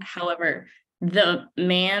 However, the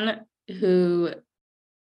man who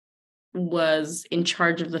was in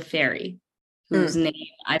charge of the ferry, whose name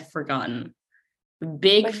I've forgotten,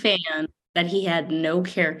 big fan that he had no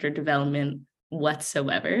character development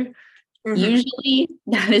whatsoever. Usually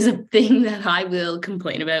that is a thing that I will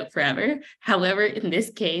complain about forever. However, in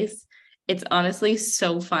this case, it's honestly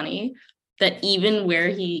so funny that even where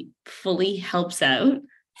he fully helps out,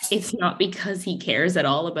 it's not because he cares at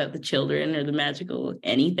all about the children or the magical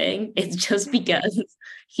anything. It's just because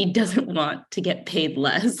he doesn't want to get paid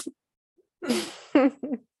less.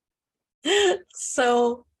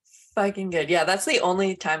 So fucking good. Yeah, that's the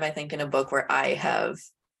only time I think in a book where I have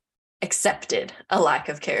accepted a lack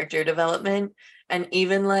of character development. And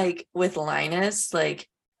even like with Linus, like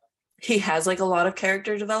he has like a lot of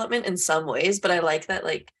character development in some ways, but I like that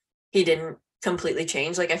like he didn't completely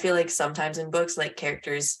change. Like I feel like sometimes in books, like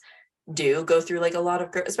characters do go through like a lot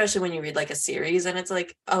of growth, especially when you read like a series and it's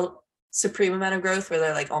like a supreme amount of growth where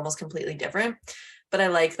they're like almost completely different. But I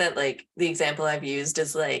like that like the example I've used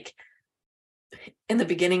is like in the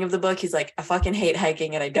beginning of the book, he's like, I fucking hate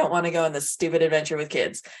hiking and I don't want to go on this stupid adventure with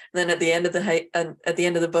kids. And then at the end of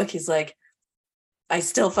the book, he's like, I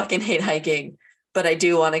still fucking hate hiking, but I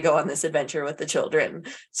do want to go on this adventure with the children.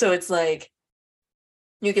 So it's like,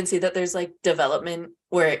 you can see that there's like development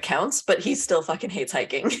where it counts, but he still fucking hates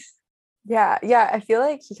hiking. Yeah. I feel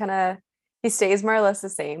like he stays more or less the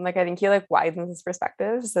same. Like I think he like widens his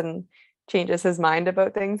perspectives and changes his mind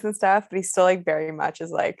about things and stuff, but he still like very much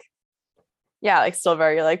is like, yeah, like still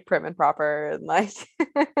very like prim and proper and like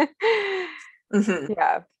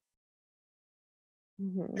yeah.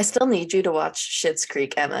 I still need you to watch Schitt's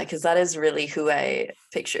Creek, Emma, because that is really who I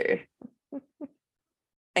picture.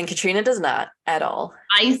 And Katrina does not at all.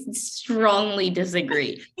 I strongly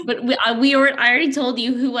disagree. But I already told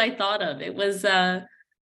you who I thought of. It was It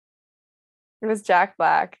was Jack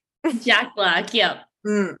Black. Jack Black. Yep.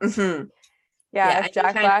 Mm-hmm. Yeah, if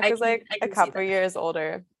Jack Black is like a couple years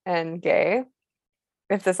older and gay,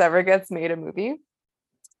 if this ever gets made a movie,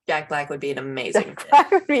 Jack Black would be an amazing Jack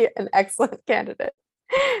Black would be an excellent candidate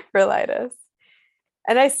for Linus.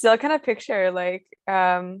 And I still kind of picture like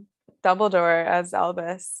Dumbledore as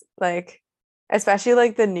Albus, like especially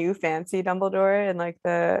like the new fancy Dumbledore and like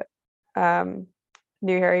the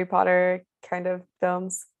new Harry Potter kind of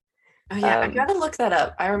films. Oh yeah, I gotta look that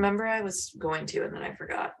up. I remember I was going to and then I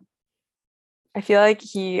forgot. I feel like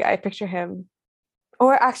I picture him,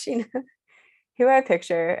 or actually who I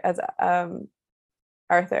picture as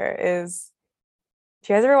Arthur is,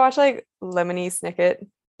 do you guys ever watch like Lemony Snicket,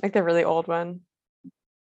 like the really old one?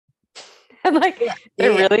 And like the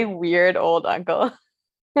really weird old uncle.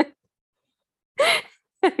 I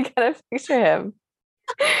kind of picture him.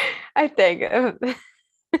 I think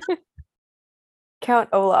Count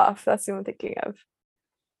Olaf, that's who I'm thinking of.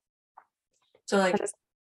 So like, I'll just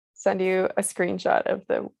send you a screenshot of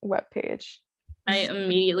the webpage. I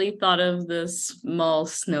immediately thought of the small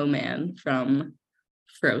snowman from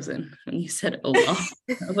Frozen when you said Olaf.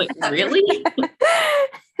 I was like, really?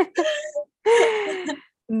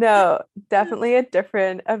 No, definitely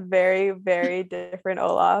a very, very different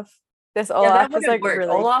Olaf. This Olaf is like really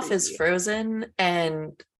Olaf creepy. is frozen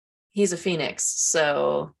and he's a phoenix,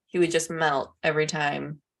 so he would just melt every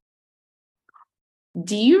time.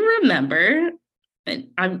 Do you remember?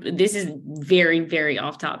 This is very, very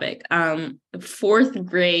off topic. 4th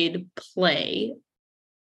grade play,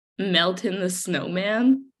 Melton the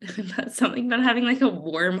Snowman. That's something about having like a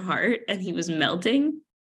warm heart and he was melting.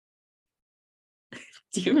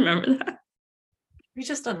 Do you remember that? We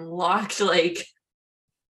just unlocked like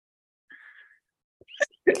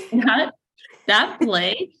that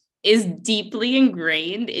play is deeply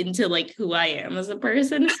ingrained into like who I am as a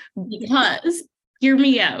person, because hear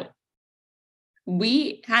me out.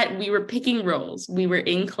 We were picking roles. We were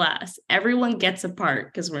in class. Everyone gets a part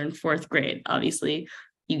because we're in 4th grade. Obviously,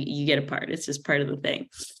 you get a part. It's just part of the thing.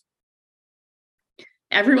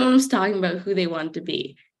 Everyone was talking about who they wanted to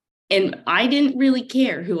be. And I didn't really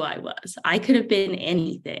care who I was. I could have been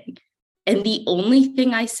anything. And the only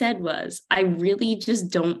thing I said was, I really just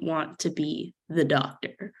don't want to be the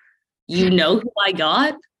doctor. You know who I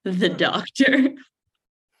got? The doctor.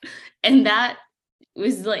 And that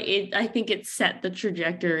was like, I think it set the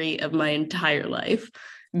trajectory of my entire life.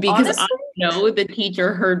 Because honestly, I know the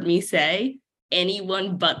teacher heard me say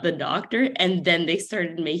anyone but the doctor. And then they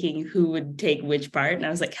started making who would take which part. And I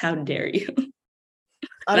was like, how dare you?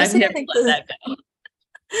 Honestly, I think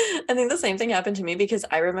the same thing happened to me, because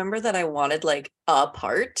I remember that I wanted like a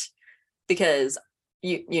part, because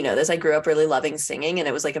you know this, I grew up really loving singing and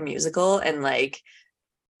it was like a musical, and like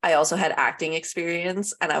I also had acting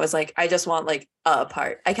experience, and I was like, I just want like a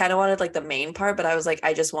part. I kind of wanted like the main part, but I was like,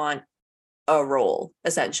 I just want a role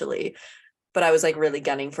essentially. But I was like really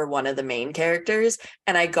gunning for one of the main characters,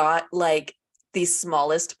 and I got like the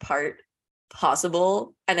smallest part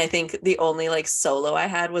possible, and I think the only like solo I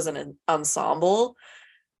had was an ensemble,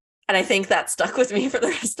 and I think that stuck with me for the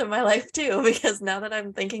rest of my life too, because now that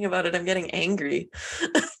I'm thinking about it, I'm getting angry.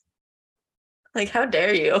 Like, how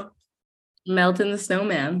dare you? Melton the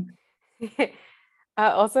Snowman.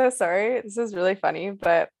 Also, sorry, this is really funny,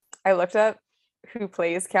 but I looked up who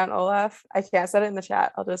plays Count Olaf. I can't set it in the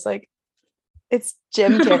chat. I'll just like, it's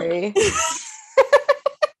Jim Carrey.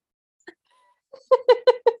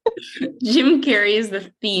 Jim Carrey is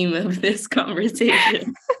the theme of this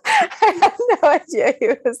conversation. I had no idea he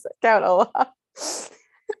was Count Olaf.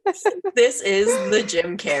 This is the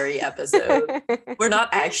Jim Carrey episode. We're not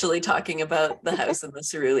actually talking about the house in the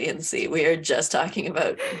Cerulean Sea. We are just talking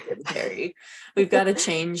about Jim Carrey. We've got to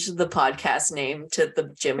change the podcast name to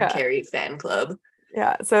the Jim Carrey fan club.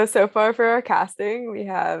 Yeah. So far for our casting, we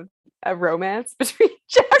have a romance between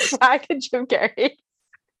Jack Black and Jim Carrey.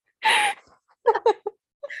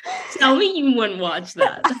 Tell me you wouldn't watch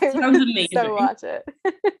that. That sounds amazing. So watch it.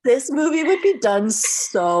 This movie would be done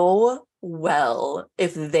so well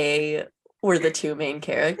if they were the two main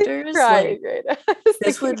characters. Right.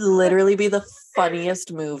 This would literally be the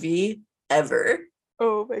funniest movie ever.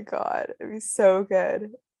 Oh my god, it'd be so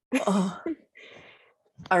good. Oh.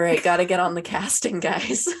 All right, gotta get on the casting,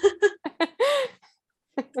 guys.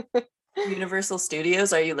 Universal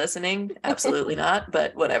Studios, are you listening? Absolutely not,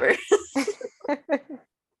 but whatever.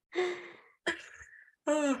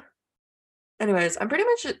 Anyways,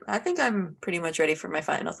 I think I'm pretty much ready for my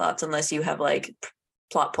final thoughts, unless you have like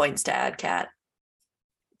plot points to add, Kat.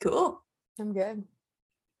 Cool. I'm good.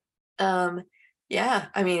 Yeah,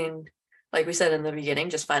 I mean, like we said in the beginning,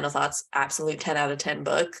 just final thoughts, absolute 10 out of 10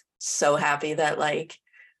 book. So happy that like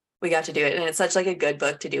we got to do it. And it's such like a good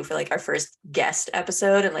book to do for like our first guest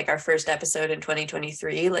episode and like our first episode in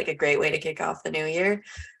 2023, like a great way to kick off the new year.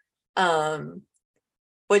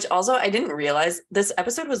 Which also I didn't realize this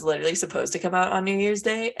episode was literally supposed to come out on New Year's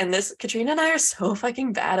Day. And this, Katrina and I are so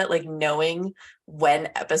fucking bad at like knowing when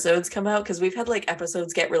episodes come out, because we've had like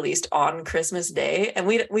episodes get released on Christmas Day and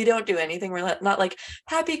we don't do anything. We're not like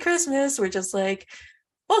happy Christmas. We're just like,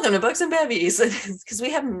 welcome to Books and Bevies, because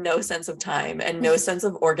we have no sense of time and no sense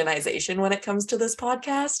of organization when it comes to this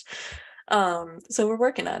podcast. So we're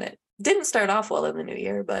working on it. Didn't start off well in the new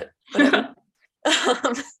year, but whatever.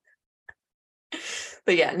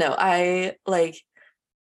 But yeah, no, I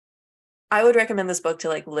would recommend this book to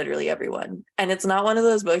like literally everyone. And it's not one of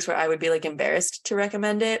those books where I would be like embarrassed to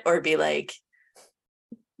recommend it or be like,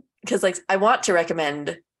 because like I want to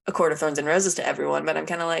recommend A Court of Thorns and Roses to everyone, but I'm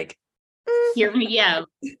kind of like, hear me out.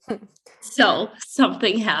 So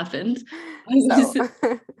something happened. We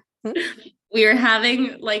were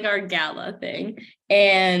having like our gala thing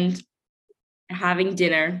and having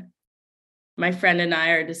dinner. My friend and I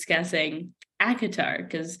are discussing ACOTAR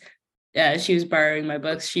because she was borrowing my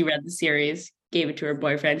books. She read the series, gave it to her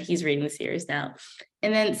boyfriend. He's reading the series now.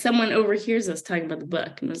 And then someone overhears us talking about the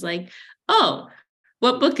book and was like, oh,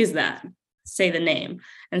 what book is that? Say the name.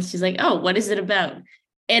 And she's like, oh, what is it about?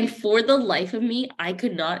 And for the life of me, I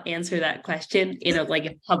could not answer that question in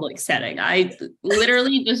a public setting. I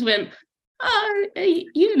literally just went,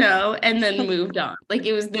 and then moved on. Like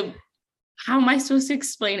it was how am I supposed to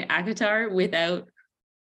explain ACOTAR without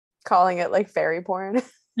calling it like fairy porn?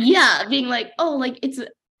 Yeah, being like, oh, like it's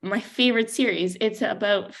my favorite series. It's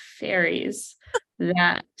about fairies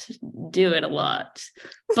that do it a lot,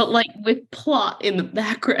 but like with plot in the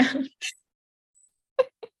background.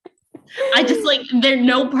 I just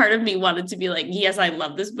no part of me wanted to be like, yes, I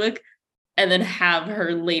love this book, and then have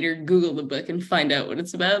her later Google the book and find out what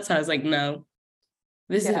it's about. So I was like, no,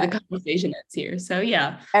 this is the conversation that's here. So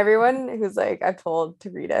yeah. Everyone who's like, I've told to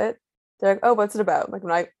read it, they're like, oh, what's it about? I'm like,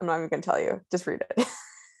 I'm not even gonna tell you. Just read it.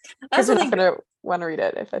 Because you're not gonna want to read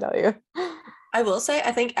it if I tell you. I will say,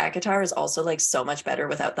 I think ACOTAR is also like so much better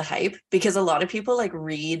without the hype, because a lot of people like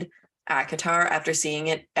read ACOTAR after seeing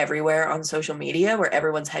it everywhere on social media where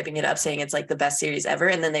everyone's hyping it up saying it's like the best series ever,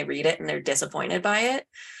 and then they read it and they're disappointed by it.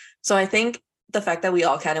 So I think the fact that we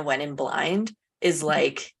all kind of went in blind is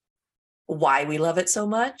like why we love it so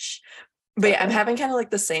much. But yeah, I'm having kind of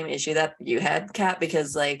like the same issue that you had, Kat,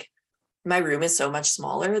 because like my room is so much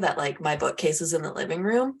smaller that like my bookcase is in the living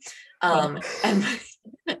room. And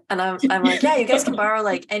I'm like, yeah, you guys can borrow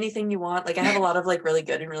like anything you want. Like I have a lot of like really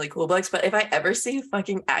good and really cool books, but if I ever see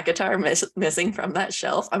fucking ACOTAR missing from that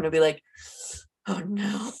shelf, I'm gonna be like, oh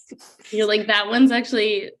no. You're like, that one's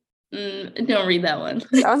actually don't read that one.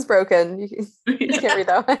 That one's broken. You can't read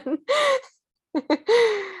that one.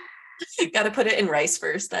 Got to put it in rice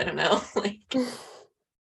first. I don't know.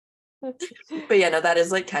 But yeah, no, that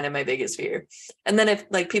is like kind of my biggest fear. And then if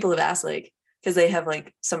like people have asked, like, because they have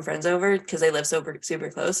like some friends over because they live super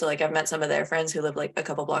close. So like I've met some of their friends who live like a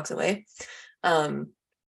couple blocks away. And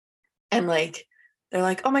like they're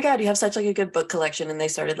like, oh my God, you have such like a good book collection. And they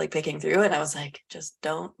started like picking through. And I was like, just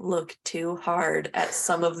don't look too hard at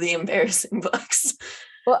some of the embarrassing books.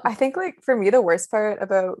 Well, I think like for me, the worst part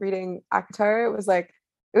about reading ACOTAR was like,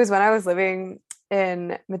 it was when I was living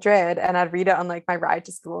in Madrid and I'd read it on like my ride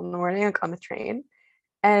to school in the morning, like on the train.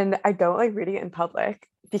 And I don't like reading it in public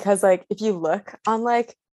because like if you look on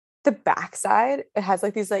like the backside, it has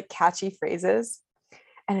like these like catchy phrases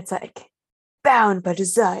and it's like bound by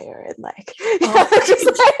desire and like, just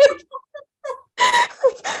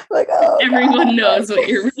like oh, everyone God. knows what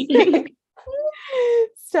you're reading.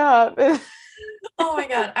 Stop. Oh my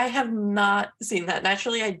God, I have not seen that.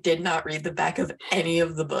 Naturally, I did not read the back of any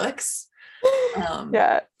of the books.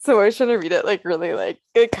 Yeah, so I should read it like really like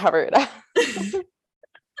cover it up.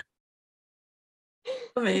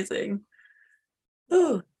 Amazing.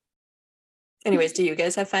 Ooh. Anyways, do you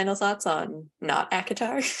guys have final thoughts on not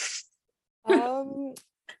ACOTAR?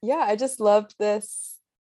 Yeah, I just loved this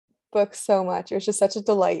book so much. It was just such a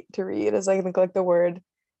delight to read, as I think like the word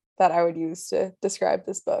that I would use to describe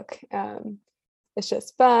this book. It's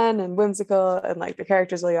just fun and whimsical and like the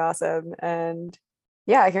characters really awesome. And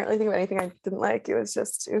yeah, I can't really think of anything I didn't like. It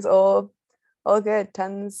was all good,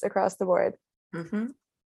 10s across the board. Mm-hmm.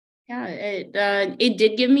 Yeah, it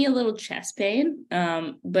did give me a little chest pain,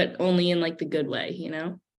 but only in like the good way, you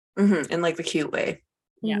know? Mm-hmm. In like the cute way.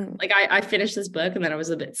 Yeah, like I finished this book and then I was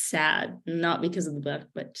a bit sad, not because of the book,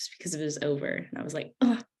 but just because it was over. And I was like,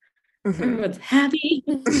 oh, Everyone's happy.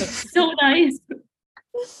 It's so nice.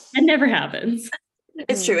 It never happens.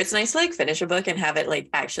 It's true. It's nice to like finish a book and have it like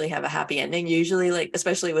actually have a happy ending. Usually, like,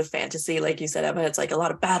 especially with fantasy, like you said, Emma, it's like a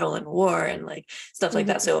lot of battle and war and like stuff like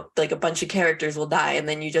that. So like a bunch of characters will die and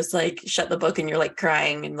then you just like shut the book and you're like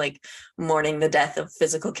crying and like mourning the death of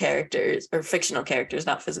physical characters or fictional characters,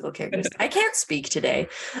 not physical characters. I can't speak today.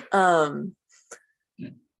 And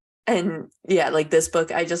yeah, like this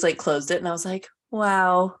book, I just like closed it and I was like,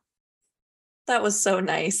 wow, that was so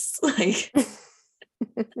nice. Like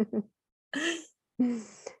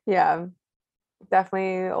Yeah,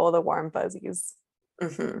 definitely all the warm fuzzies.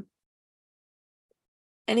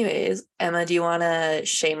 Anyways, Emma, do you want to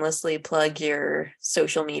shamelessly plug your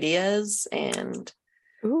social medias? And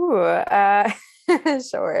Ooh,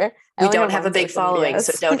 sure. We don't have a big following,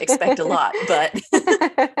 so don't expect a lot, but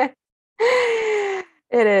it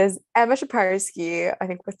is Emma Shaparsky, I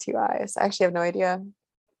think with 2 I's. I actually have no idea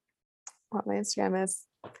what my Instagram is,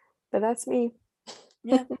 but that's me.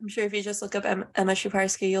 Yeah, I'm sure if you just look up Emma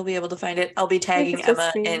Shaparsky, you'll be able to find it. I'll be tagging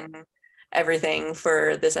Emma in everything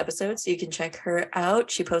for this episode, so you can check her out.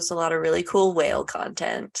 She posts a lot of really cool whale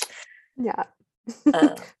content. Yeah.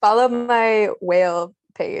 Follow my whale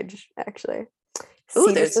page, actually.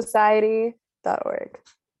 CedarSociety.org.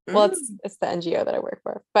 Well, it's the NGO that I work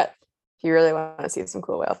for, but if you really want to see some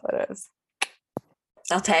cool whale photos,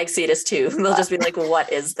 I'll tag Cetus too. They'll just be like,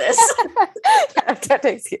 what is this? Yeah, don't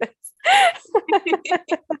tag Cetus. That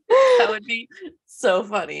would be so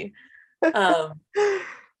funny. Yeah,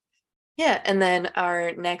 and then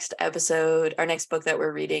our next book that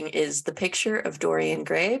we're reading is The Picture of Dorian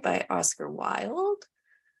Gray by Oscar Wilde.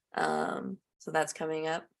 So that's coming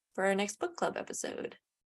up for our next book club episode.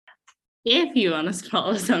 If you want to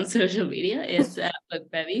follow us on social media, it's at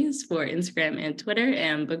BookBevies for Instagram and Twitter,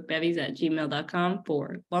 and bookbevies@gmail.com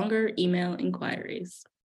for longer email inquiries.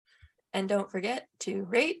 And don't forget to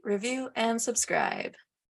rate, review, and subscribe.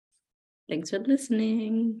 Thanks for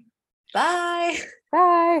listening. Bye.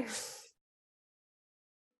 Bye.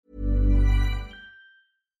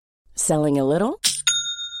 Selling a little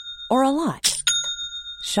or a lot?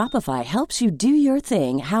 Shopify helps you do your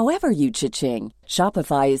thing however you cha-ching.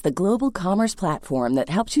 Shopify is the global commerce platform that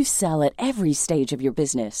helps you sell at every stage of your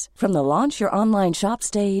business. From the launch your online shop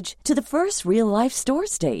stage to the first real-life store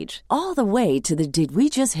stage, all the way to the did we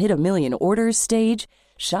just hit a million orders stage.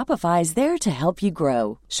 Shopify is there to help you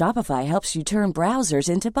grow. Shopify helps you turn browsers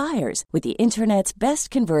into buyers with the internet's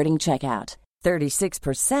best converting checkout.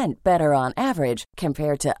 36% better on average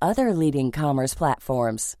compared to other leading commerce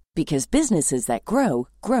platforms. Because businesses that grow,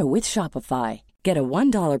 grow with Shopify. Get a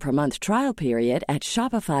 $1 per month trial period at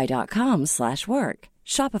shopify.com/work.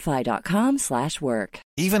 Shopify.com/work.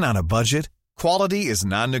 Even on a budget, quality is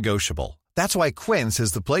non-negotiable. That's why Quince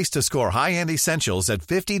is the place to score high-end essentials at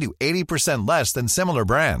 50 to 80% less than similar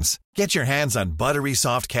brands. Get your hands on buttery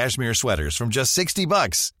soft cashmere sweaters from just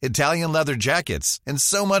 $60, Italian leather jackets, and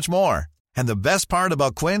so much more. And the best part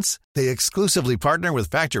about Quince, they exclusively partner with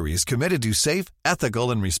factories committed to safe, ethical,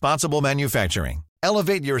 and responsible manufacturing.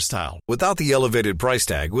 Elevate your style without the elevated price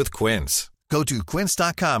tag with Quince. Go to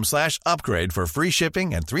quince.com/upgrade for free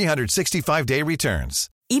shipping and 365-day returns.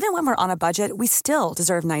 Even when we're on a budget, we still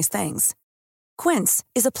deserve nice things. Quince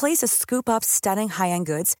is a place to scoop up stunning high-end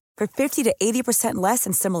goods for 50 to 80% less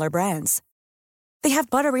than similar brands. They have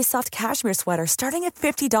buttery soft cashmere sweaters starting at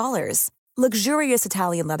 $50, luxurious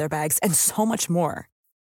Italian leather bags, and so much more.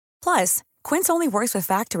 Plus, Quince only works with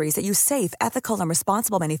factories that use safe, ethical, and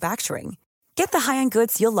responsible manufacturing. Get the high-end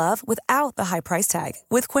goods you'll love without the high price tag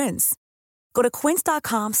with Quince. Go to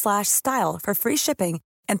quince.com/style for free shipping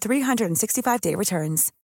and 365-day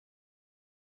returns.